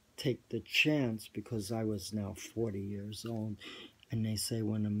take the chance because I was now 40 years old. And they say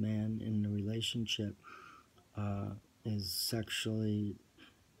when a man in a relationship is sexually,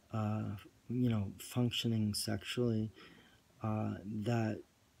 functioning sexually, that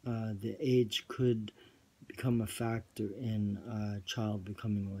the age could become a factor in a child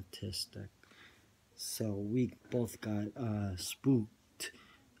becoming autistic. So we both got spooked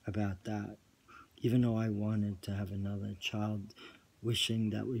about that, even though I wanted to have another child, wishing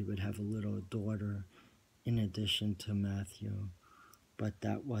that we would have a little daughter in addition to Matthew, but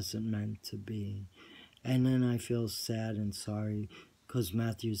that wasn't meant to be. And then I feel sad and sorry because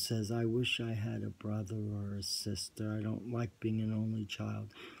Matthew says, I wish I had a brother or a sister. I don't like being an only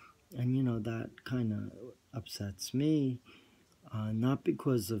child. And that kind of upsets me, not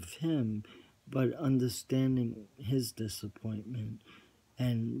because of him, but understanding his disappointment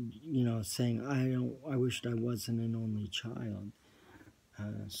and saying I wished I wasn't an only child.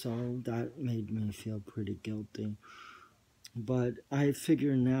 So that made me feel pretty guilty. But I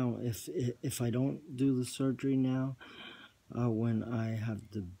figure now, if I don't do the surgery now, when I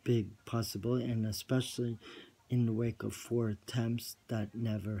have the big possibility, and especially in the wake of 4 attempts that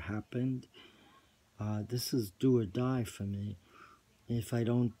never happened, this is do or die for me. If I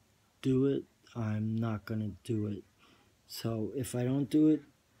don't do it, I'm not going to do it. So if I don't do it,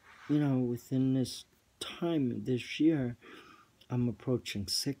 within this time, this year, I'm approaching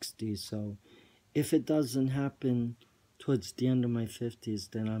 60. So if it doesn't happen towards the end of my 50s,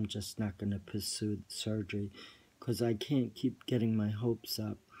 then I'm just not going to pursue surgery, because I can't keep getting my hopes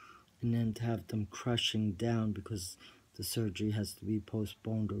up and then to have them crushing down because the surgery has to be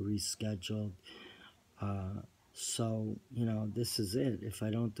postponed or rescheduled. So, this is it. If I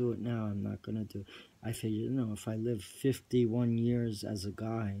don't do it now, I'm not going to do it. I figure, if I live 51 years as a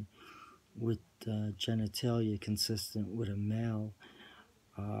guy with genitalia consistent with a male,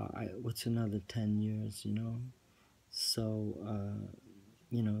 What's another 10 years, you know? So,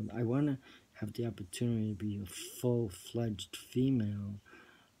 you know, I want to have the opportunity to be a full-fledged female,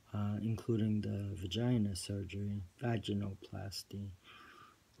 including the vagina surgery, vaginoplasty.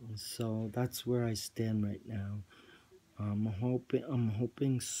 So that's where I stand right now. I'm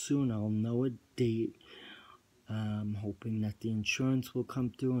hoping soon I'll know a date. I'm hoping that the insurance will come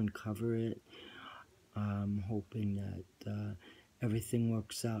through and cover it. I'm hoping that everything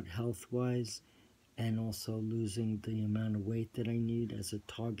works out health-wise, and also losing the amount of weight that I need as a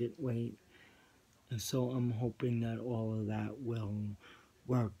target weight. And so I'm hoping that all of that will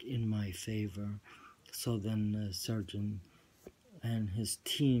work in my favor. So then the surgeon and his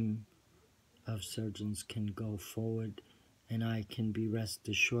team of surgeons can go forward, and I can be rest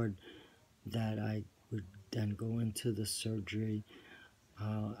assured that I would then go into the surgery.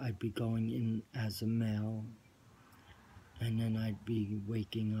 I'd be going in as a male, and then I'd be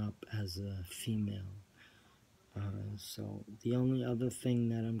waking up as a female. So the only other thing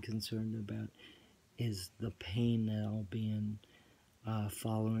that I'm concerned about is the pain that I'll be in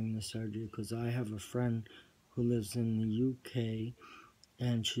following the surgery, because I have a friend who lives in the UK,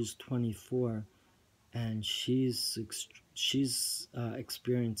 and she's 24, and she's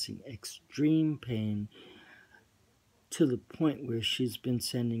experiencing extreme pain to the point where she's been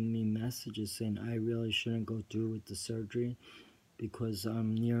sending me messages saying I really shouldn't go through with the surgery because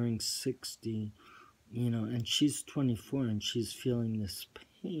I'm nearing 60, you know, and she's 24 and she's feeling this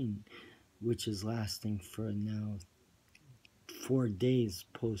pain, which is lasting for now 4 days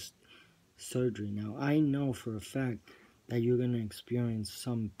post surgery. Now, I know for a fact that you're going to experience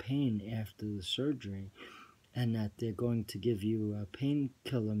some pain after the surgery, and that they're going to give you a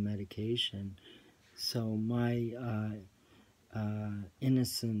painkiller medication. So my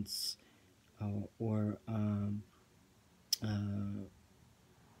innocence or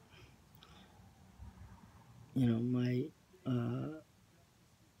you know, my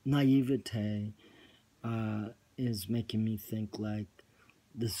naivete is making me think like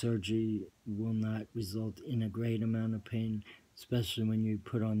the surgery will not result in a great amount of pain, especially when you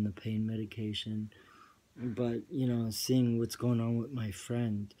put on the pain medication. But, you know, seeing what's going on with my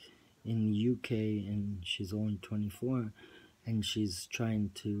friend in the UK, and she's only 24, and she's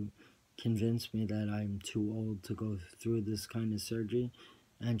trying to convince me that I'm too old to go through this kind of surgery,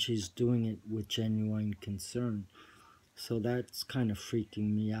 and she's doing it with genuine concern. So that's kind of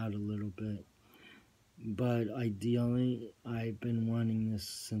freaking me out a little bit. But ideally, I've been wanting this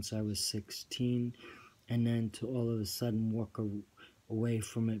since I was 16, and then to all of a sudden walk away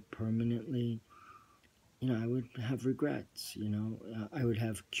from it permanently, you know, I would have regrets, you know. I would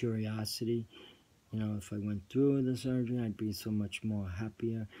have curiosity. You know, if I went through the surgery, I'd be so much more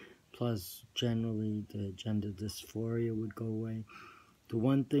happier. Plus, generally, the gender dysphoria would go away. The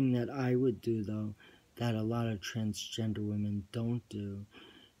one thing that I would do, though, that a lot of transgender women don't do,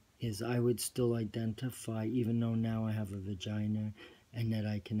 is I would still identify, even though now I have a vagina and that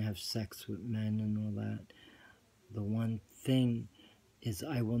I can have sex with men and all that. The one thing is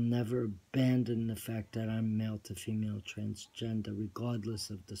I will never abandon the fact that I'm male to female transgender, regardless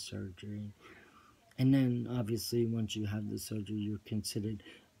of the surgery. And then, obviously, once you have the surgery, you're considered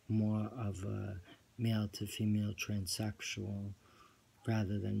more of a male to female transsexual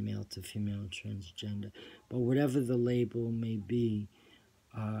rather than male to female transgender. But whatever the label may be,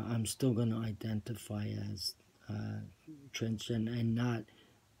 I'm still going to identify as transgender and not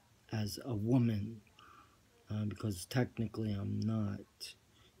as a woman, because technically I'm not,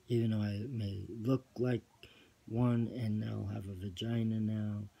 even though I may look like one and I'll have a vagina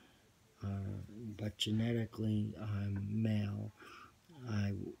now, but genetically I'm male.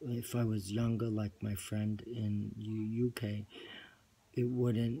 If I was younger, like my friend in UK, it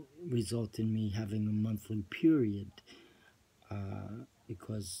wouldn't result in me having a monthly period,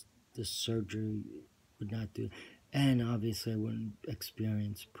 because the surgery would not do it. And obviously I wouldn't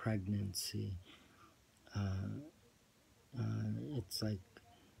experience pregnancy. It's like,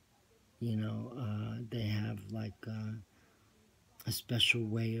 you know, they have like a special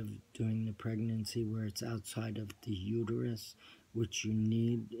way of doing the pregnancy where it's outside of the uterus, which you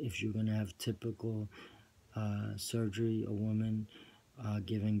need if you're going to have typical surgery, a woman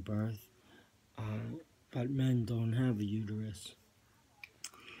giving birth. But men don't have a uterus.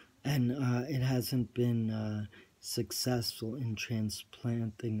 And it hasn't been successful in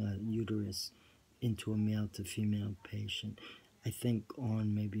transplanting a uterus into a male to female patient. I think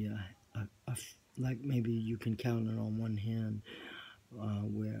on maybe like maybe you can count it on one hand,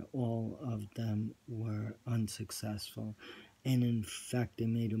 where all of them were unsuccessful. And in fact, they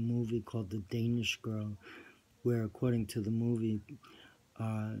made a movie called The Danish Girl, where according to the movie,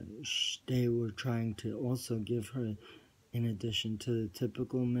 they were trying to also give her, in addition to the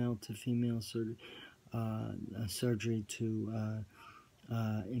typical male to female surgery, to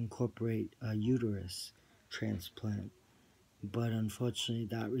incorporate a uterus transplant. But unfortunately,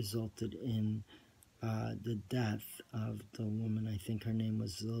 that resulted in the death of the woman. I think her name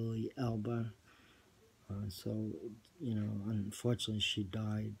was Lily Elba. So, unfortunately, she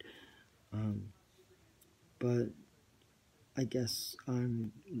died. But I guess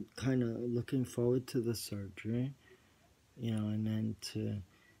I'm kind of looking forward to the surgery, and then to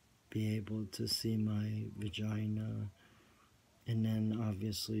be able to see my vagina, and then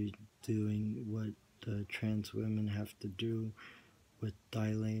obviously doing what the trans women have to do with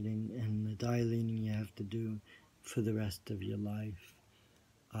dilating, and the dilating you have to do for the rest of your life.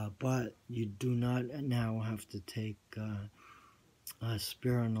 But you do not now have to take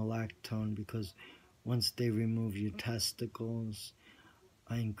spironolactone, because once they remove your testicles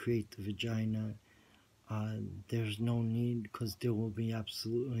and create the vagina, there's no need, because there will be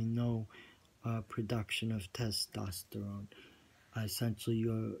absolutely no production of testosterone. Essentially,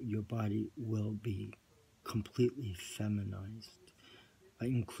 your body will be completely feminized,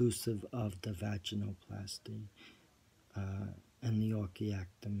 inclusive of the vaginoplasty and the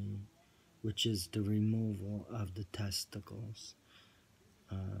orchiectomy, which is the removal of the testicles.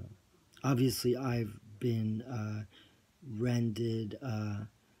 Obviously, I've been rendered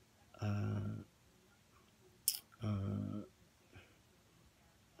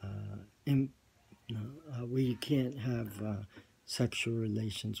where you can't have sexual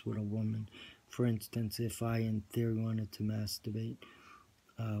relations with a woman. For instance, if I, in theory, wanted to masturbate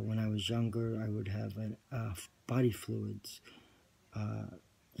when I was younger, I would have body fluids,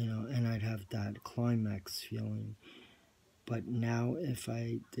 and I'd have that climax feeling. But now, if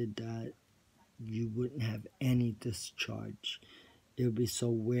I did that, you wouldn't have any discharge. It would be so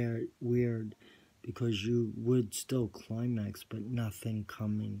weird, because you would still climax, but nothing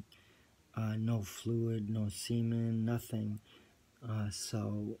coming. No fluid, no semen, nothing.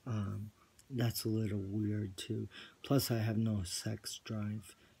 So that's a little weird too. Plus, I have no sex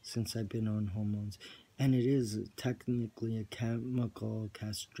drive since I've been on hormones. And it is technically a chemical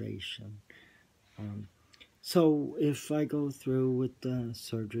castration. So if I go through with the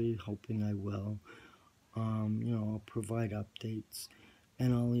surgery, hoping I will, I'll provide updates.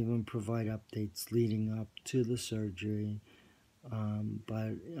 And I'll even provide updates leading up to the surgery.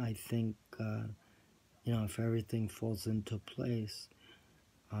 But I think, if everything falls into place,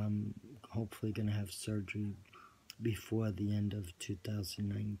 I'm hopefully going to have surgery before the end of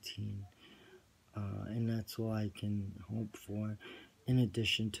 2019. And that's all I can hope for, in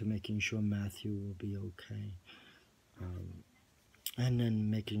addition to making sure Matthew will be okay. And then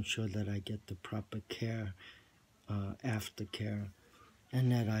making sure that I get the proper care, aftercare,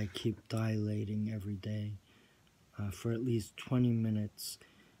 and that I keep dilating every day for at least 20 minutes,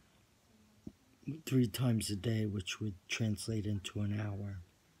 3 times a day, which would translate into an hour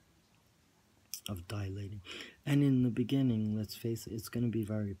of dilating. And in the beginning, let's face it, it's going to be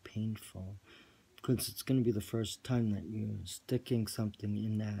very painful, because it's going to be the first time that you're sticking something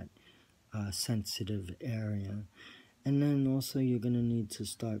in that sensitive area. And then also you're going to need to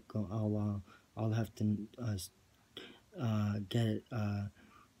start I'll have to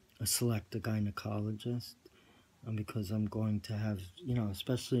select a gynecologist, because I'm going to have,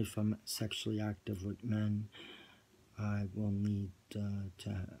 especially if I'm sexually active with men, I will need to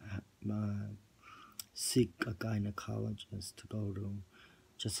seek a gynecologist to go to,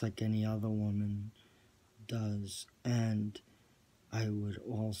 just like any other woman does. And I would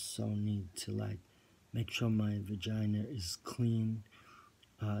also need to make sure my vagina is clean,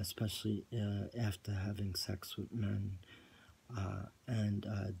 especially after having sex with men, and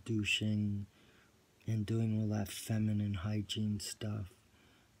douching and doing all that feminine hygiene stuff.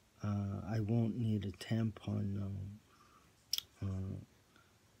 I won't need a tampon though,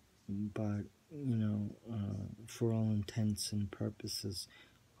 but for all intents and purposes,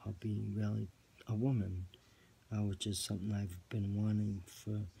 I'll be really a woman, which is something I've been wanting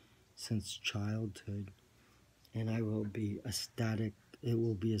since childhood. And I will be ecstatic. It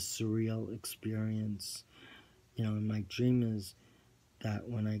will be a surreal experience. And my dream is that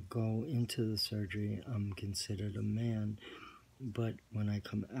when I go into the surgery, I'm considered a man. But when I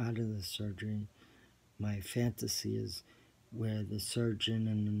come out of the surgery, my fantasy is where the surgeon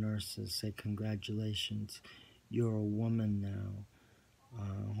and the nurses say, "Congratulations, you're a woman now,"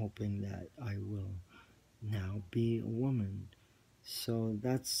 hoping that I will now be a woman. So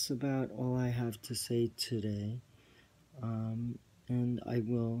that's about all I have to say today. And I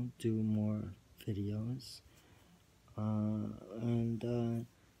will do more videos. and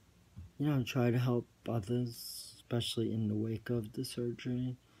try to help others, especially in the wake of the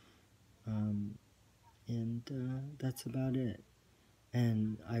surgery. Um, and that's about it.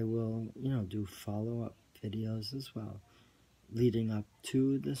 And I will, do follow-up videos as well, leading up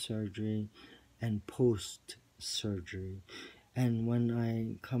to the surgery and post-surgery. And when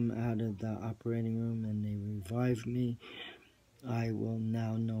I come out of the operating room and they revive me, I will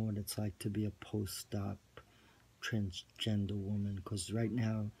now know what it's like to be a post-op transgender woman, because right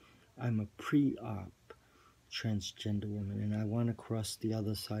now I'm a pre-op transgender woman, and I want to cross the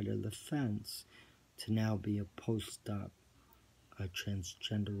other side of the fence to now be a post-op a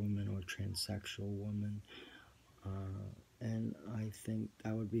transgender woman or transsexual woman, and I think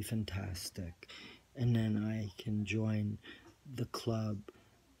that would be fantastic. And then I can join the club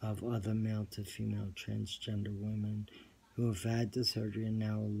of other male to female transgender women who have had the surgery and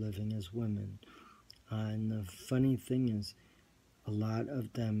now are living as women. And the funny thing is, a lot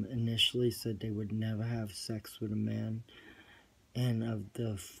of them initially said they would never have sex with a man, and of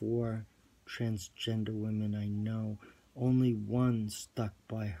the 4 transgender women I know, only one stuck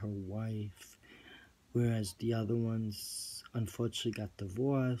by her wife, whereas the other ones unfortunately got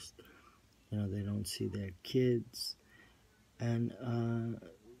divorced. They don't see their kids, and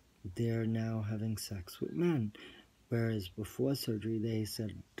they're now having sex with men. Whereas before surgery, they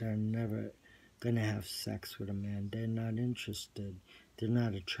said they're never going to have sex with a man. They're not interested. They're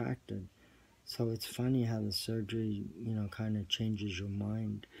not attracted. So it's funny how the surgery, kind of changes your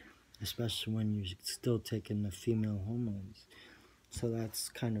mind, especially when you're still taking the female hormones. So that's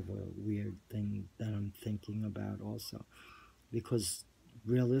kind of a weird thing that I'm thinking about also. Because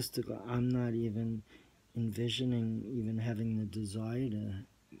realistically, I'm not even envisioning even having the desire to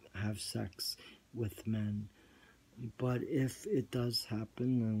have sex with men. But if it does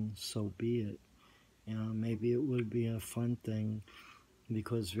happen, then so be it. Maybe it would be a fun thing,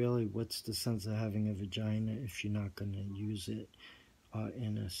 because really, what's the sense of having a vagina if you're not going to use it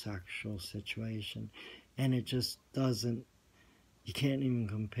in a sexual situation? And it just doesn't, you can't even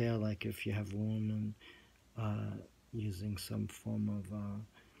compare, like if you have a woman using some form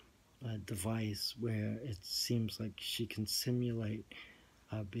of a device where it seems like she can simulate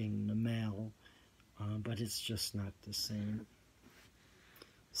being the male, but it's just not the same.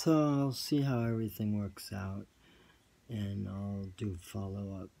 So I'll see how everything works out, and I'll do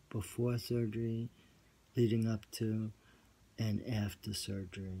follow-up before surgery, leading up to, and after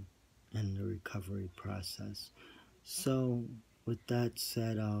surgery, and the recovery process. So with that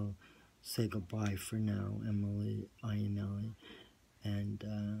said, I'll say goodbye for now, Emily Iannelli, and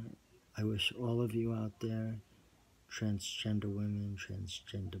I wish all of you out there, transgender women,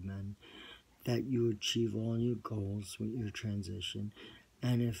 transgender men, that you achieve all your goals with your transition.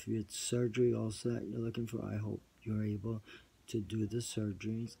 And if it's surgery also that you're looking for, I hope you're able to do the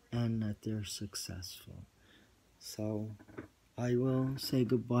surgeries and that they're successful. So I will say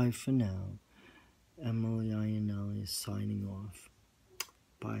goodbye for now. Emily Iannelli is signing off.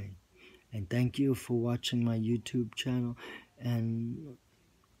 Bye. And thank you for watching my YouTube channel and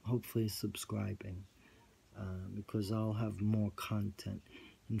hopefully subscribing, because I'll have more content.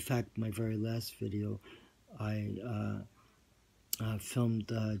 In fact, my very last video, I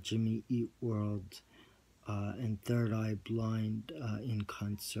filmed Jimmy Eat World and Third Eye Blind in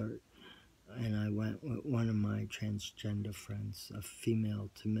concert. And I went with one of my transgender friends, a female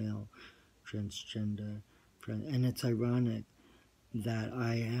to male transgender friend. And it's ironic that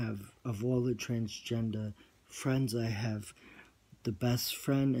I have, of all the transgender friends I have, the best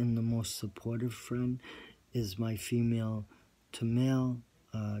friend and the most supportive friend is my female to male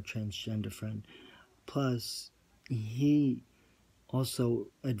transgender friend. Plus, he also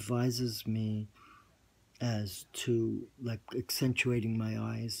advises me as to, like, accentuating my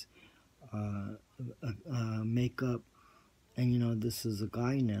eyes, makeup, and this is a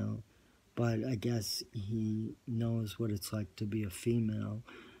guy now, but I guess he knows what it's like to be a female,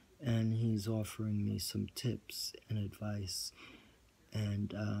 and he's offering me some tips and advice,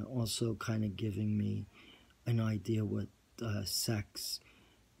 and also kind of giving me an idea what sex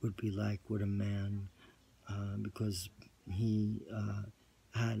would be like with a man, because he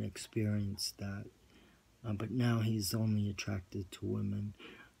had experienced that, but now he's only attracted to women.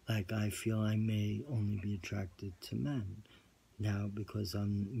 Like, I feel I may only be attracted to men now because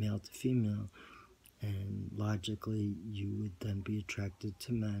I'm male to female, and logically you would then be attracted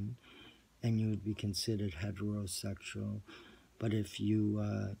to men and you would be considered heterosexual. But if you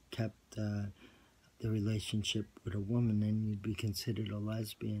kept the relationship with a woman, then you'd be considered a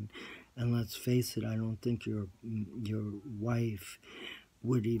lesbian. And let's face it, I don't think your wife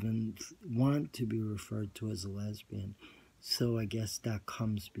would even want to be referred to as a lesbian. So I guess that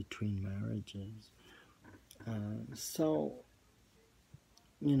comes between marriages. So,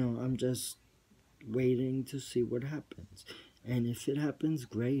 I'm just waiting to see what happens. And if it happens,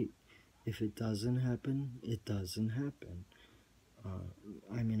 great. If it doesn't happen, it doesn't happen.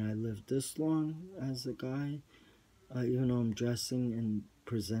 I lived this long as a guy, even though I'm dressing and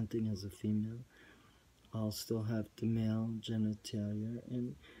presenting as a female. I'll still have the male genitalia,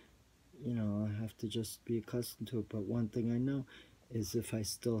 and I have to just be accustomed to it. But one thing I know is if I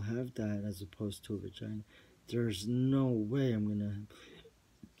still have that as opposed to a vagina, there's no way I'm gonna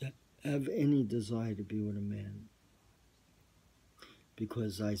have any desire to be with a man,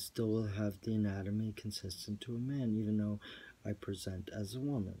 because I still will have the anatomy consistent to a man, even though I present as a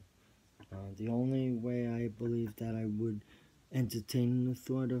woman. The only way I believe that I would entertain the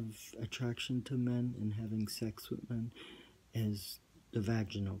thought of attraction to men and having sex with men is the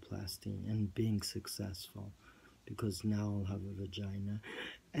vaginoplasty and being successful, because now I'll have a vagina.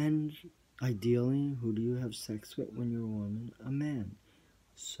 And ideally, who do you have sex with when you're a woman? A man.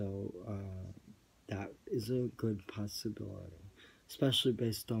 So that is a good possibility, especially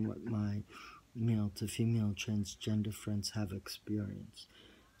based on what my male to female transgender friends have experienced.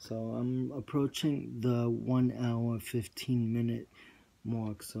 So I'm approaching the 1 hour 15-minute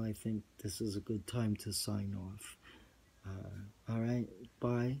mark, so I think this is a good time to sign off. Alright,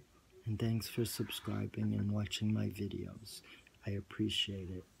 bye, and thanks for subscribing and watching my videos. I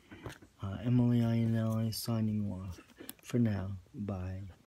appreciate it. Emily Ionelli signing off. For now, bye.